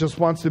life that just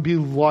wants to be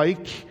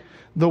like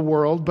the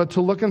world, but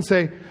to look and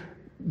say,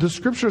 the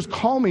scriptures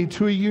call me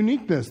to a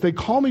uniqueness. They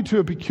call me to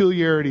a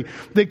peculiarity.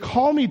 They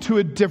call me to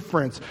a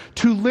difference,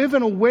 to live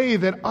in a way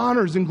that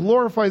honors and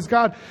glorifies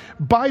God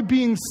by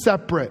being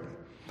separate,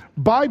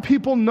 by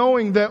people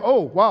knowing that,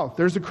 oh, wow,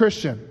 there's a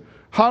Christian.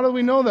 How do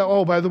we know that?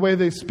 Oh, by the way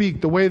they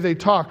speak, the way they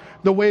talk,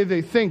 the way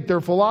they think,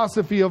 their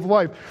philosophy of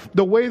life,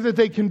 the way that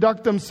they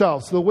conduct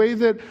themselves, the way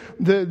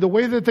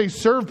that they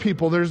serve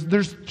people.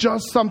 There's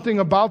just something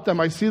about them.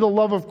 I see the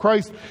love of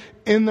Christ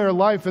in their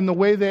life and the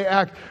way they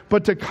act.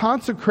 But to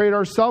consecrate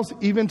ourselves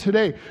even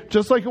today,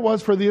 just like it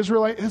was for the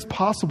Israelite, it's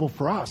possible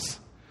for us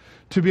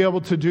to be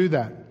able to do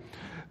that.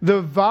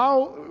 The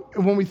vow,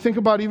 when we think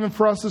about even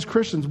for us as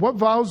Christians, what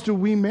vows do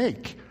we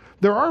make?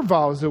 There are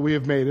vows that we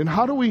have made. And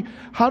how do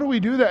we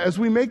do that? As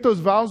we make those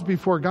vows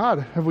before God,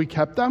 have we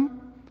kept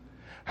them?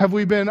 Have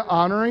we been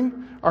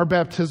honoring our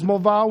baptismal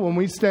vow when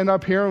we stand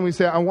up here and we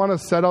say, I want to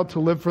set out to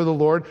live for the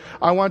Lord.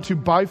 I want to,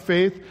 by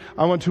faith,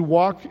 I want to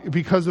walk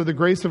because of the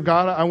grace of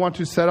God. I want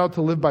to set out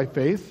to live by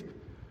faith.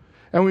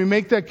 And we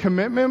make that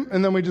commitment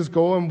and then we just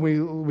go and we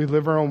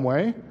live our own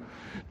way.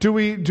 Do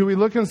we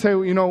look and say,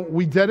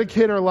 we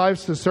dedicate our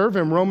lives to serve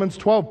Him? Romans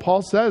 12,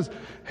 Paul says,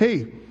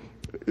 hey,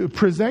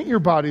 present your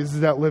bodies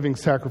as that living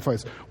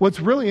sacrifice. What's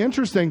really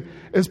interesting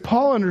is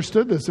Paul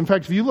understood this. In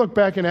fact, if you look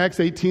back in Acts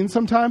 18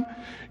 sometime,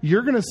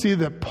 you're going to see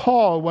that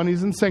Paul, when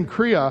he's in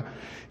Cenchrea,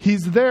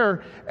 he's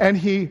there and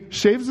he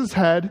shaves his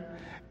head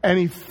and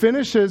he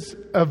finishes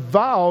a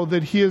vow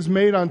that he has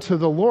made unto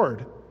the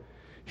Lord.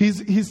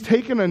 He's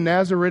taken a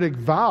Nazaritic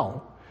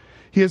vow.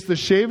 He has to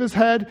shave his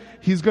head.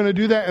 He's going to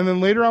do that. And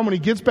then later on, when he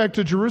gets back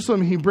to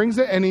Jerusalem, he brings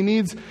it and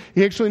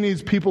he actually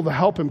needs people to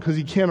help him because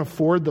he can't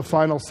afford the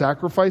final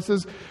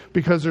sacrifices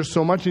because there's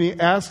so much. And he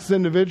asks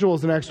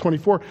individuals in Acts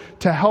 24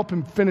 to help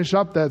him finish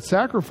up that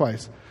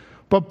sacrifice.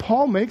 But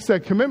Paul makes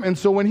that commitment.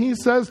 So when he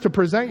says to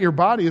present your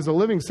body as a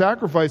living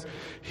sacrifice,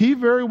 he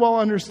very well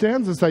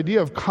understands this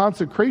idea of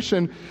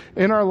consecration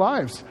in our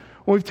lives.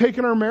 When we've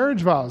taken our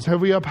marriage vows,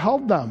 have we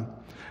upheld them?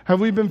 Have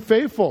we been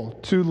faithful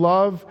to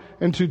love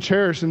and to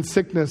cherish in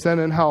sickness and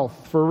in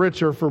health, for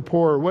rich or for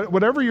poor?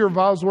 Whatever your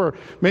vows were,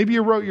 maybe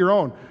you wrote your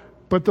own.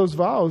 But those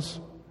vows,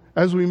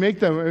 as we make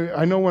them,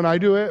 I know when I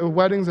do it at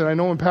weddings and I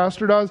know when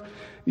Pastor does,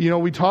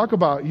 we talk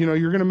about, you're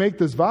going to make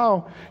this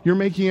vow. You're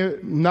making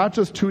it not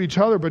just to each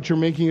other, but you're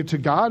making it to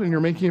God and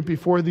you're making it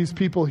before these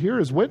people here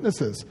as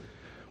witnesses.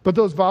 But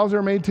those vows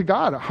are made to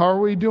God. How are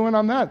we doing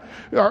on that?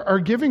 Our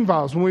giving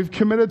vows, when we've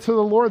committed to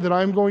the Lord that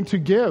I'm going to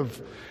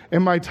give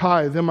in my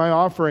tithe, in my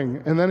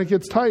offering, and then it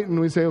gets tight and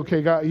we say,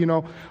 okay, God,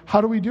 how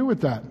do we do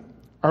with that?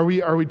 Are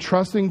we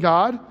trusting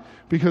God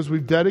because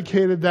we've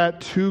dedicated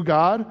that to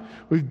God?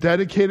 We've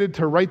dedicated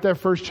to write that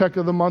first check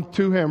of the month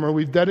to Him, or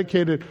we've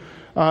dedicated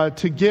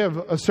to give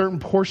a certain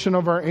portion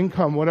of our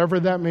income, whatever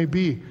that may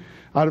be.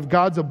 Out of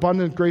God's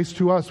abundant grace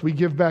to us, we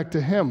give back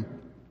to Him.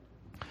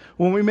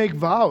 When we make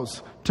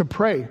vows to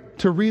pray,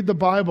 to read the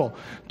Bible,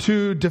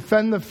 to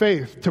defend the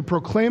faith, to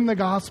proclaim the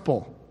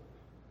gospel,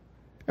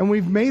 and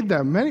we've made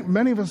them,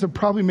 many of us have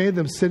probably made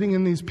them sitting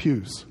in these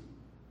pews,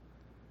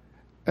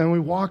 and we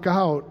walk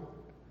out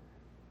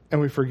and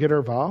we forget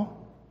our vow?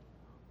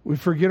 We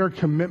forget our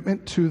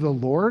commitment to the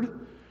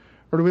Lord?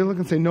 Or do we look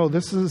and say, no,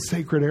 this is a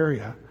sacred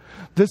area.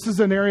 This is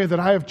an area that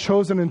I have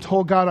chosen and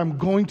told God I'm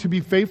going to be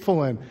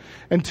faithful in.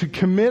 And to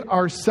commit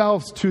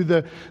ourselves to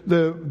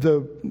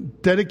the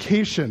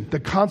dedication, the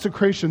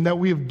consecration that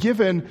we have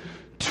given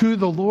to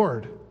the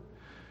Lord.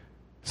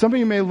 Some of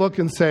you may look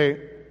and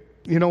say,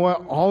 you know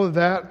what, all of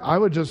that, I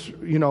would just,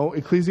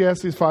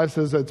 Ecclesiastes 5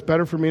 says it's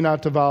better for me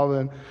not to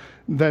vow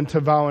than to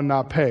vow and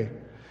not pay.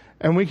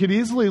 And we could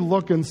easily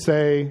look and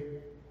say,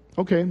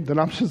 okay, then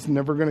I'm just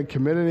never going to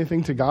commit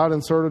anything to God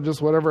and sort of just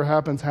whatever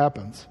happens,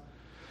 happens.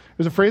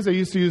 There's a phrase I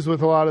used to use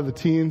with a lot of the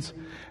teens,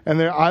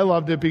 and I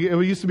loved it.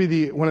 It used to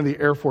be one of the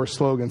Air Force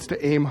slogans,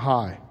 to aim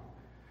high.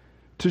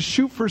 To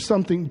shoot for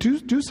something,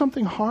 do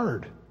something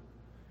hard.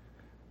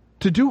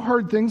 To do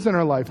hard things in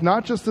our life,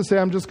 not just to say,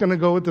 I'm just going to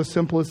go with the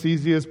simplest,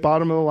 easiest,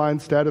 bottom of the line,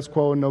 status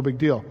quo, and no big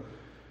deal.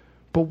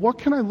 But what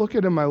can I look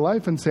at in my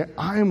life and say,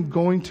 I am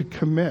going to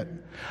commit.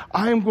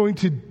 I am going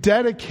to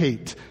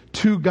dedicate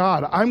to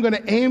God. I'm going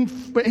to aim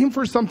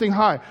for something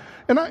high.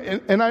 And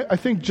I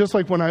think just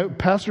like when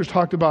pastors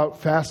talked about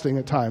fasting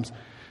at times,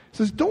 he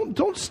says,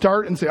 don't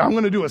start and say, I'm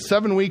going to do a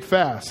 7-week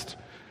fast.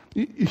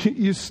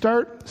 You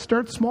start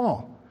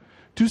small.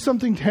 Do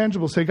something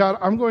tangible. Say, God,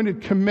 I'm going to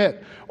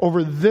commit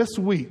over this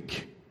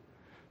week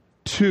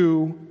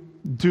to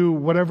do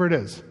whatever it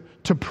is,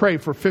 to pray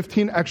for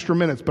 15 extra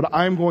minutes, but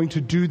I'm going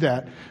to do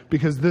that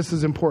because this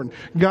is important.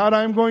 God,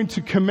 I'm going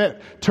to commit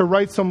to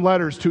write some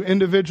letters to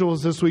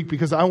individuals this week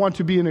because I want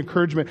to be an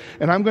encouragement,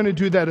 and I'm going to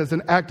do that as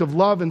an act of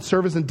love and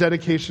service and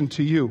dedication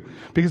to you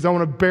because I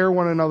want to bear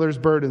one another's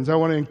burdens. I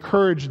want to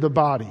encourage the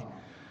body.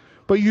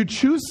 But you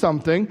choose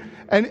something,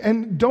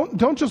 and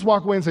don't just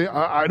walk away and say,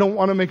 I don't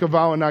want to make a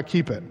vow and not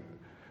keep it.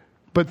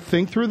 But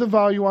think through the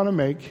vow you want to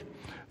make.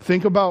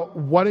 Think about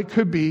what it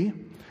could be.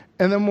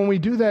 And then when we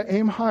do that,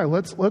 aim high.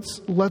 Let's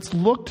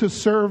look to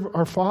serve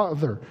our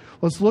Father.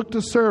 Let's look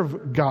to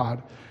serve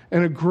God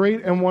in a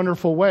great and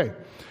wonderful way.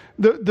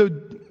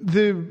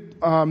 The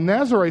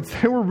Nazarites,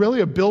 they were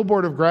really a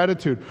billboard of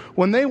gratitude.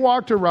 When they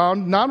walked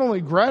around, not only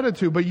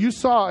gratitude, but you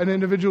saw an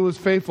individual who was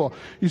faithful.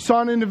 You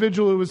saw an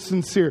individual who was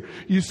sincere.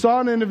 You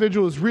saw an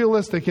individual who was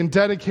realistic and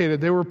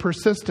dedicated. They were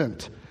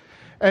persistent.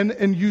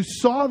 And you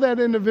saw that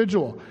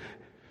individual.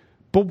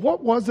 But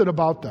what was it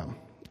about them?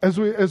 As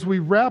we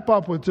wrap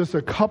up with just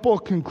a couple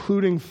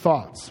concluding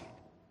thoughts,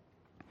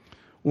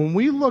 when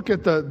we look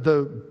at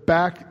the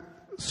back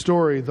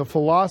story, the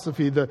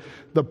philosophy,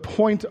 the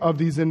point of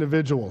these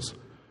individuals,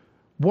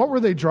 what were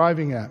they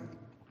driving at?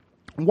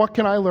 What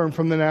can I learn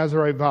from the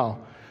Nazirite vow?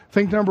 I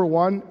think number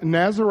one,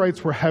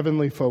 Nazirites were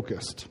heavenly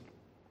focused.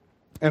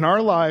 In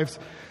our lives,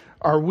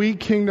 are we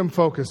kingdom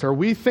focused? Are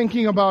we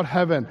thinking about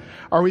heaven?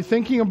 Are we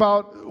thinking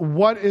about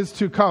what is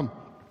to come?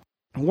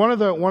 One of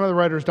the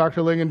writers,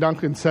 Dr. Ligon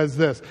Duncan, says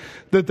this,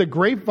 that the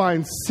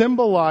grapevine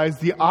symbolized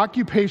the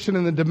occupation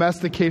and the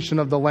domestication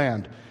of the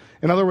land.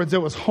 In other words,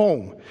 it was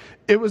home.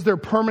 It was their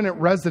permanent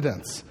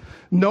residence.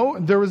 No,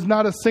 there was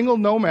not a single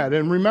nomad.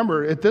 And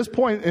remember, at this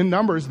point in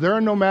Numbers, they're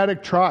a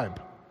nomadic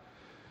tribe.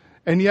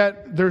 And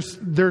yet,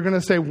 they're going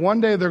to say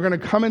one day they're going to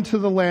come into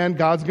the land.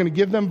 God's going to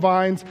give them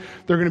vines.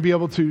 They're going to be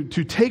able to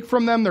take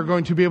from them. They're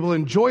going to be able to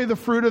enjoy the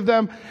fruit of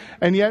them.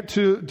 And yet,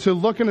 to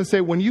look and to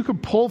say, when you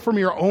could pull from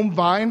your own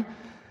vine,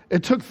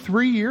 it took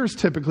 3 years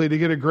typically to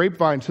get a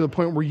grapevine to the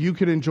point where you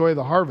could enjoy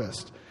the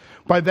harvest.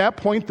 By that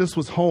point, this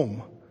was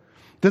home.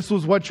 This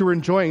was what you were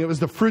enjoying. It was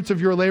the fruits of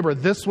your labor.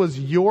 This was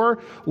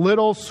your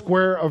little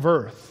square of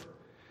earth.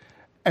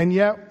 And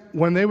yet,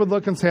 when they would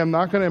look and say, I'm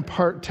not going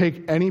to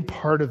take any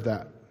part of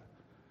that,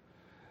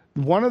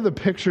 one of the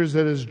pictures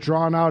that is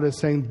drawn out is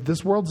saying,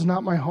 this world's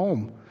not my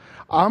home.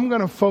 I'm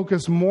going to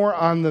focus more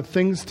on the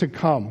things to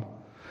come.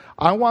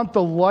 I want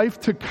the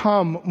life to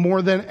come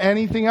more than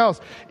anything else,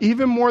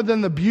 even more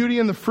than the beauty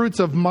and the fruits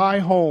of my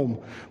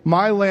home,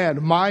 my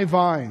land, my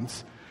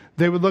vines.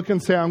 They would look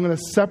and say, I'm going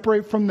to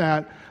separate from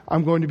that.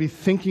 I'm going to be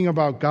thinking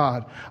about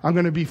God. I'm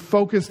going to be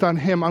focused on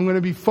Him. I'm going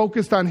to be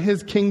focused on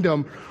His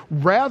kingdom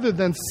rather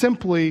than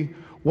simply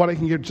what I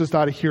can get just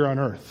out of here on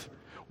earth,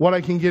 what I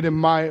can get in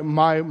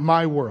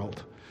my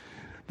world.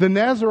 The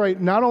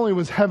Nazirite not only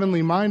was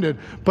heavenly minded,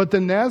 but the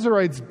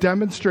Nazirites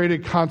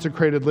demonstrated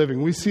consecrated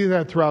living. We see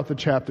that throughout the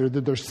chapter,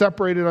 that they're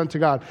separated unto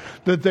God,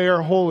 that they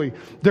are holy.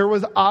 There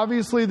was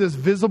obviously this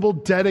visible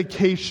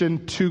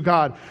dedication to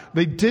God.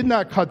 They did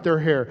not cut their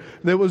hair.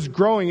 It was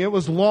growing. It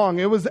was long.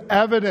 It was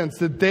evidence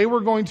that they were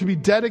going to be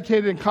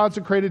dedicated and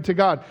consecrated to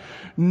God.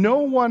 No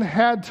one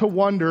had to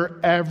wonder.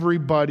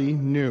 Everybody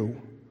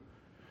knew.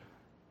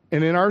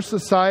 And in our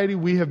society,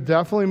 we have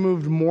definitely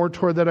moved more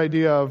toward that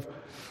idea of,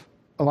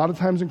 a lot of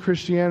times in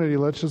Christianity,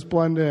 let's just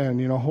blend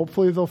in.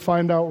 Hopefully they'll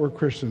find out we're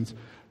Christians.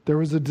 There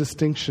was a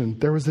distinction.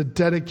 There was a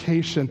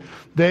dedication.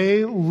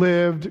 They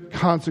lived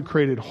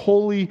consecrated,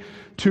 holy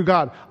to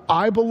God.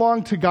 I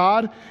belong to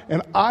God,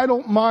 and I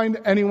don't mind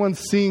anyone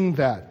seeing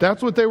that.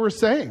 That's what they were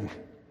saying.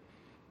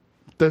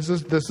 This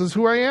is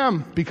who I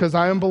am, because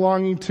I am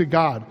belonging to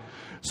God.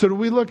 So do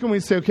we look and we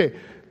say, okay,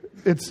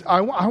 I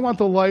want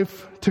the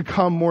life to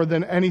come more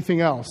than anything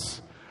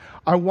else.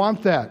 I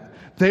want that.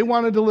 They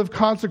wanted to live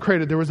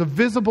consecrated. There was a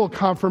visible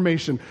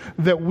confirmation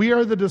that we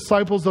are the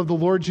disciples of the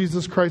Lord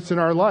Jesus Christ in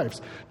our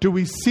lives. Do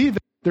we see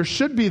that? There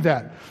should be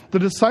that. The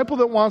disciple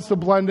that wants to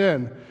blend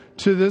in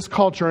to this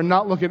culture and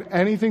not look at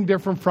anything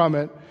different from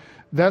it,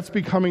 that's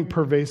becoming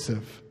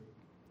pervasive.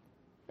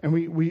 And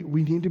we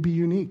need to be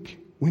unique.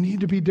 We need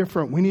to be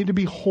different. We need to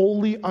be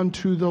holy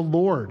unto the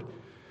Lord.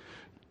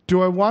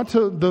 Do I want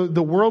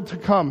the world to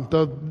come,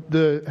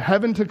 the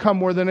heaven to come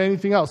more than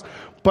anything else?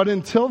 But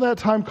until that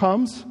time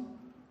comes,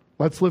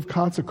 let's live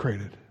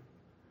consecrated.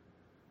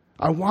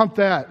 I want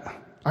that.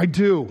 I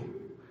do.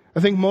 I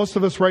think most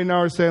of us right now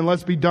are saying,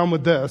 let's be done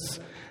with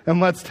this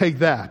and let's take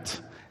that.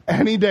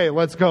 Any day,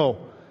 let's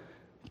go.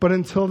 But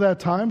until that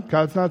time,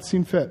 God's not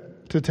seen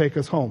fit to take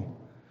us home.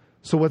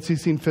 So what's He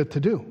seen fit to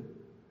do?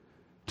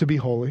 To be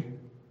holy,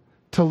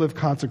 to live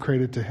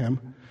consecrated to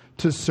Him,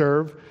 to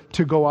serve,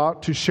 to go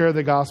out, to share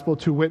the gospel,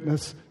 to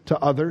witness to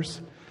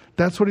others.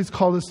 That's what He's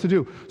called us to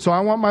do. So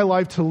I want my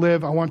life to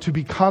live. I want to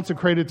be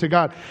consecrated to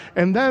God.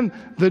 And then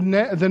the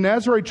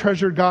Nazirite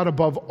treasured God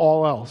above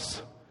all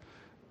else,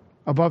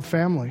 above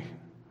family.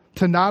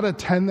 To not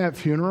attend that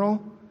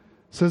funeral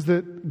says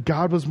that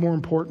God was more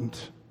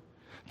important,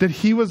 that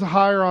He was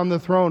higher on the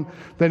throne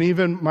than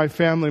even my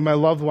family, my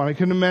loved one. I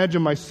can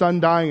imagine my son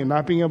dying and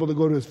not being able to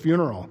go to his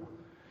funeral.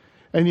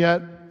 And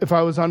yet, if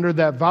I was under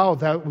that vow,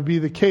 that would be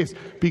the case,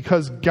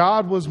 because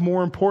God was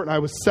more important. I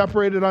was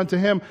separated unto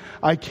Him.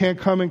 I can't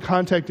come in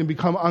contact and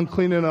become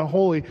unclean and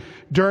unholy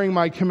during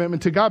my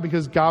commitment to God,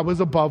 because God was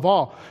above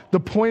all. The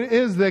point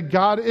is that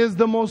God is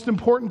the most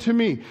important to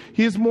me.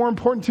 He is more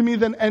important to me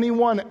than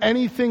anyone,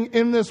 anything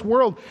in this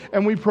world.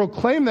 And we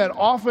proclaim that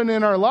often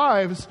in our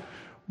lives,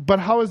 but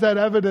how is that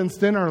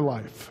evidenced in our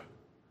life?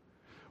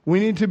 We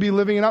need to be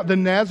living it out. The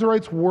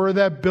Nazirites were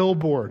that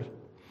billboard.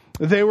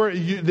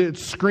 They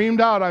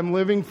screamed out, I'm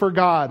living for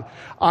God.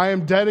 I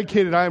am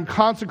dedicated. I am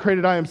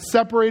consecrated. I am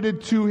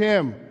separated to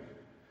Him.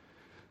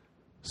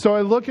 So I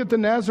look at the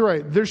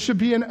Nazirite. There should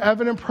be an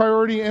evident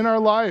priority in our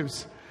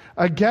lives.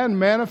 Again,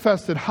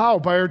 manifested how?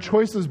 By our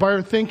choices, by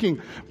our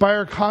thinking, by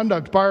our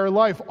conduct, by our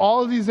life.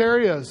 All of these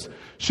areas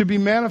should be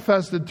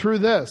manifested through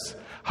this.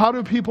 How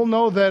do people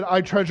know that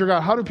I treasure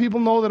God? How do people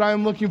know that I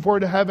am looking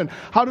forward to heaven?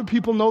 How do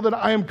people know that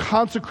I am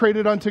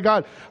consecrated unto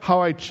God?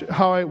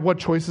 What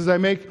choices I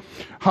make,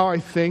 how I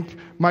think,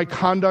 my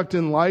conduct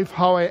in life,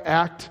 how I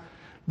act.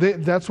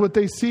 That's what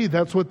they see.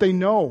 That's what they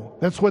know.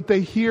 That's what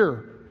they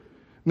hear.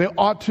 And they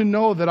ought to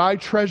know that I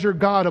treasure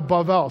God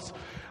above else.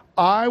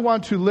 I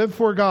want to live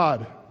for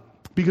God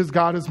because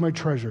God is my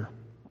treasure.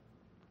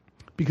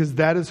 Because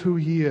that is who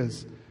He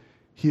is.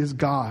 He is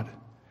God.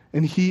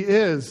 And He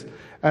is,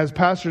 as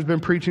Pastor's been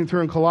preaching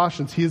through in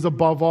Colossians, He is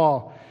above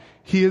all.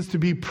 He is to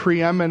be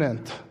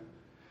preeminent.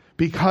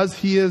 Because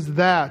He is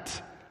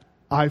that,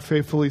 I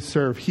faithfully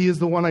serve. He is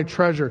the one I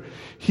treasure.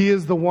 He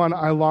is the one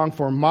I long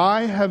for.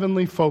 My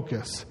heavenly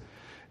focus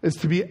is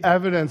to be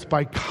evidenced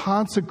by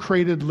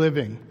consecrated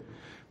living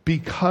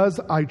because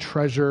I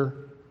treasure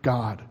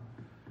God.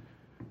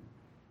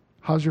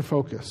 How's your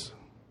focus?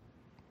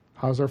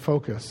 How's our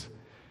focus?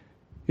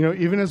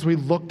 Even as we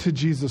look to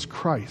Jesus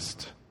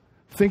Christ,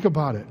 think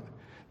about it.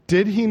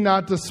 Did He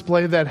not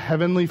display that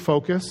heavenly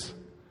focus?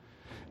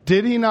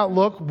 Did He not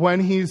look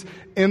when He's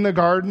in the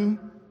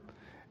garden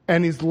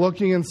and He's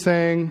looking and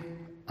saying,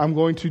 I'm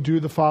going to do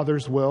the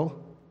Father's will?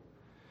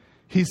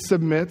 He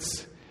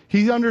submits.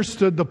 He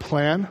understood the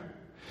plan.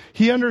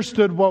 He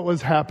understood what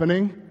was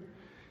happening.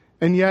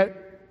 And yet,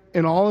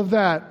 in all of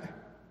that,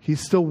 He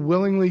still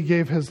willingly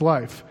gave His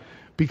life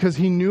because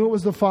He knew it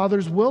was the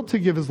Father's will to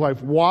give His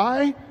life.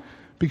 Why?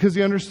 Because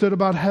He understood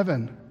about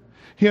heaven.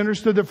 He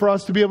understood that for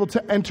us to be able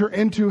to enter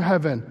into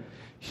heaven,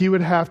 He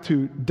would have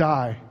to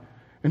die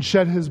and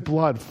shed His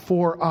blood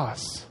for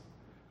us.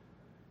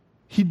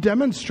 He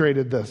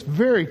demonstrated this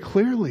very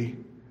clearly,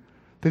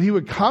 that He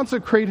would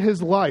consecrate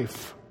His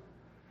life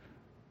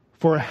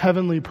for a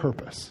heavenly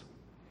purpose,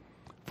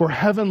 for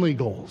heavenly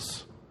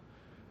goals.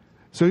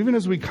 So even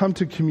as we come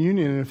to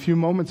communion in a few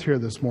moments here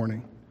this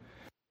morning,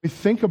 we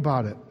think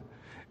about it.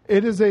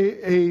 It is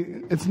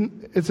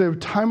it's a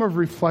time of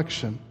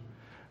reflection,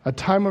 a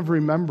time of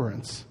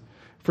remembrance.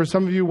 For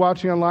some of you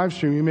watching on live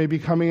stream, you may be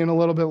coming in a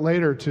little bit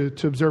later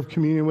to observe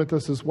communion with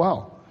us as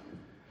well.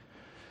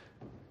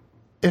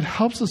 It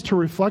helps us to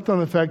reflect on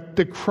the fact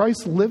that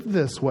Christ lived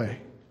this way.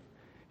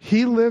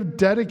 He lived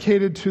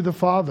dedicated to the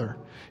Father.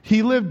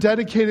 He lived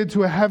dedicated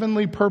to a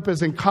heavenly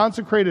purpose and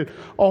consecrated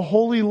a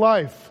holy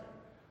life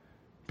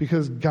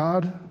because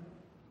God,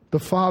 the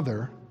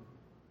Father,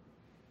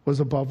 was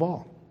above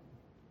all.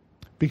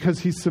 Because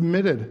He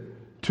submitted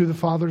to the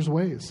Father's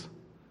ways.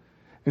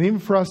 And even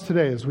for us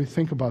today, as we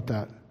think about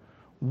that,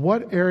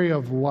 what area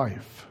of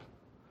life,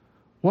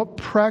 what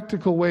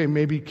practical way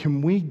maybe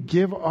can we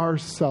give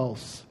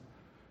ourselves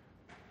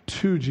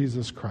to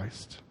Jesus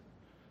Christ?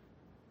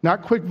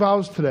 Not quick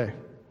vows today.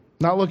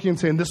 Not looking and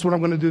saying, this is what I'm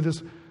going to do.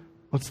 This.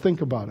 Let's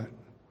think about it.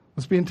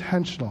 Let's be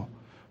intentional.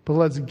 But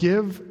let's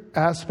give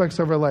aspects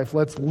of our life.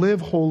 Let's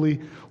live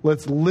holy.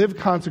 Let's live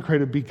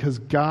consecrated because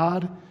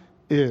God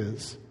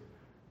is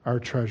our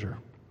treasure.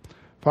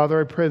 Father,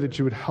 I pray that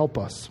You would help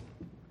us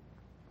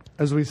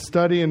as we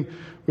study and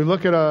we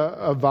look at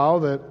a vow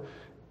that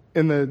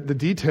in the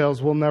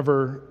details we'll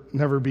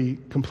never be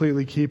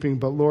completely keeping,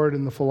 but Lord,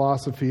 in the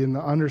philosophy and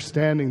the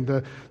understanding,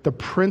 the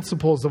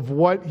principles of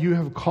what You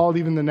have called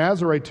even the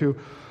Nazirite to,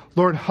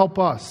 Lord, help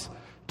us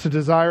to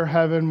desire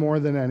heaven more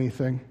than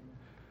anything.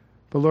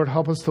 But Lord,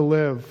 help us to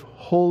live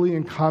holy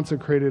and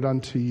consecrated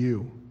unto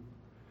You.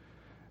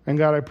 And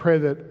God, I pray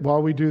that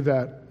while we do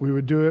that, we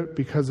would do it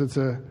because it's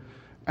an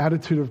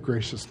attitude of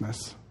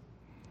graciousness,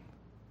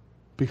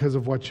 because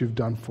of what You've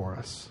done for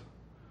us.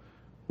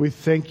 We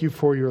thank You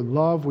for Your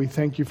love. We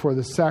thank You for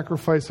the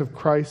sacrifice of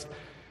Christ.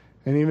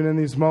 And even in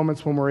these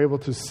moments when we're able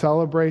to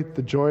celebrate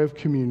the joy of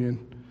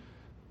communion,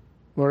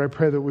 Lord, I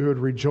pray that we would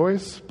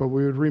rejoice, but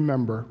we would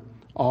remember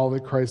all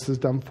that Christ has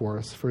done for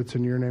us. For it's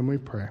in Your name we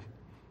pray.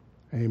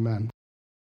 Amen.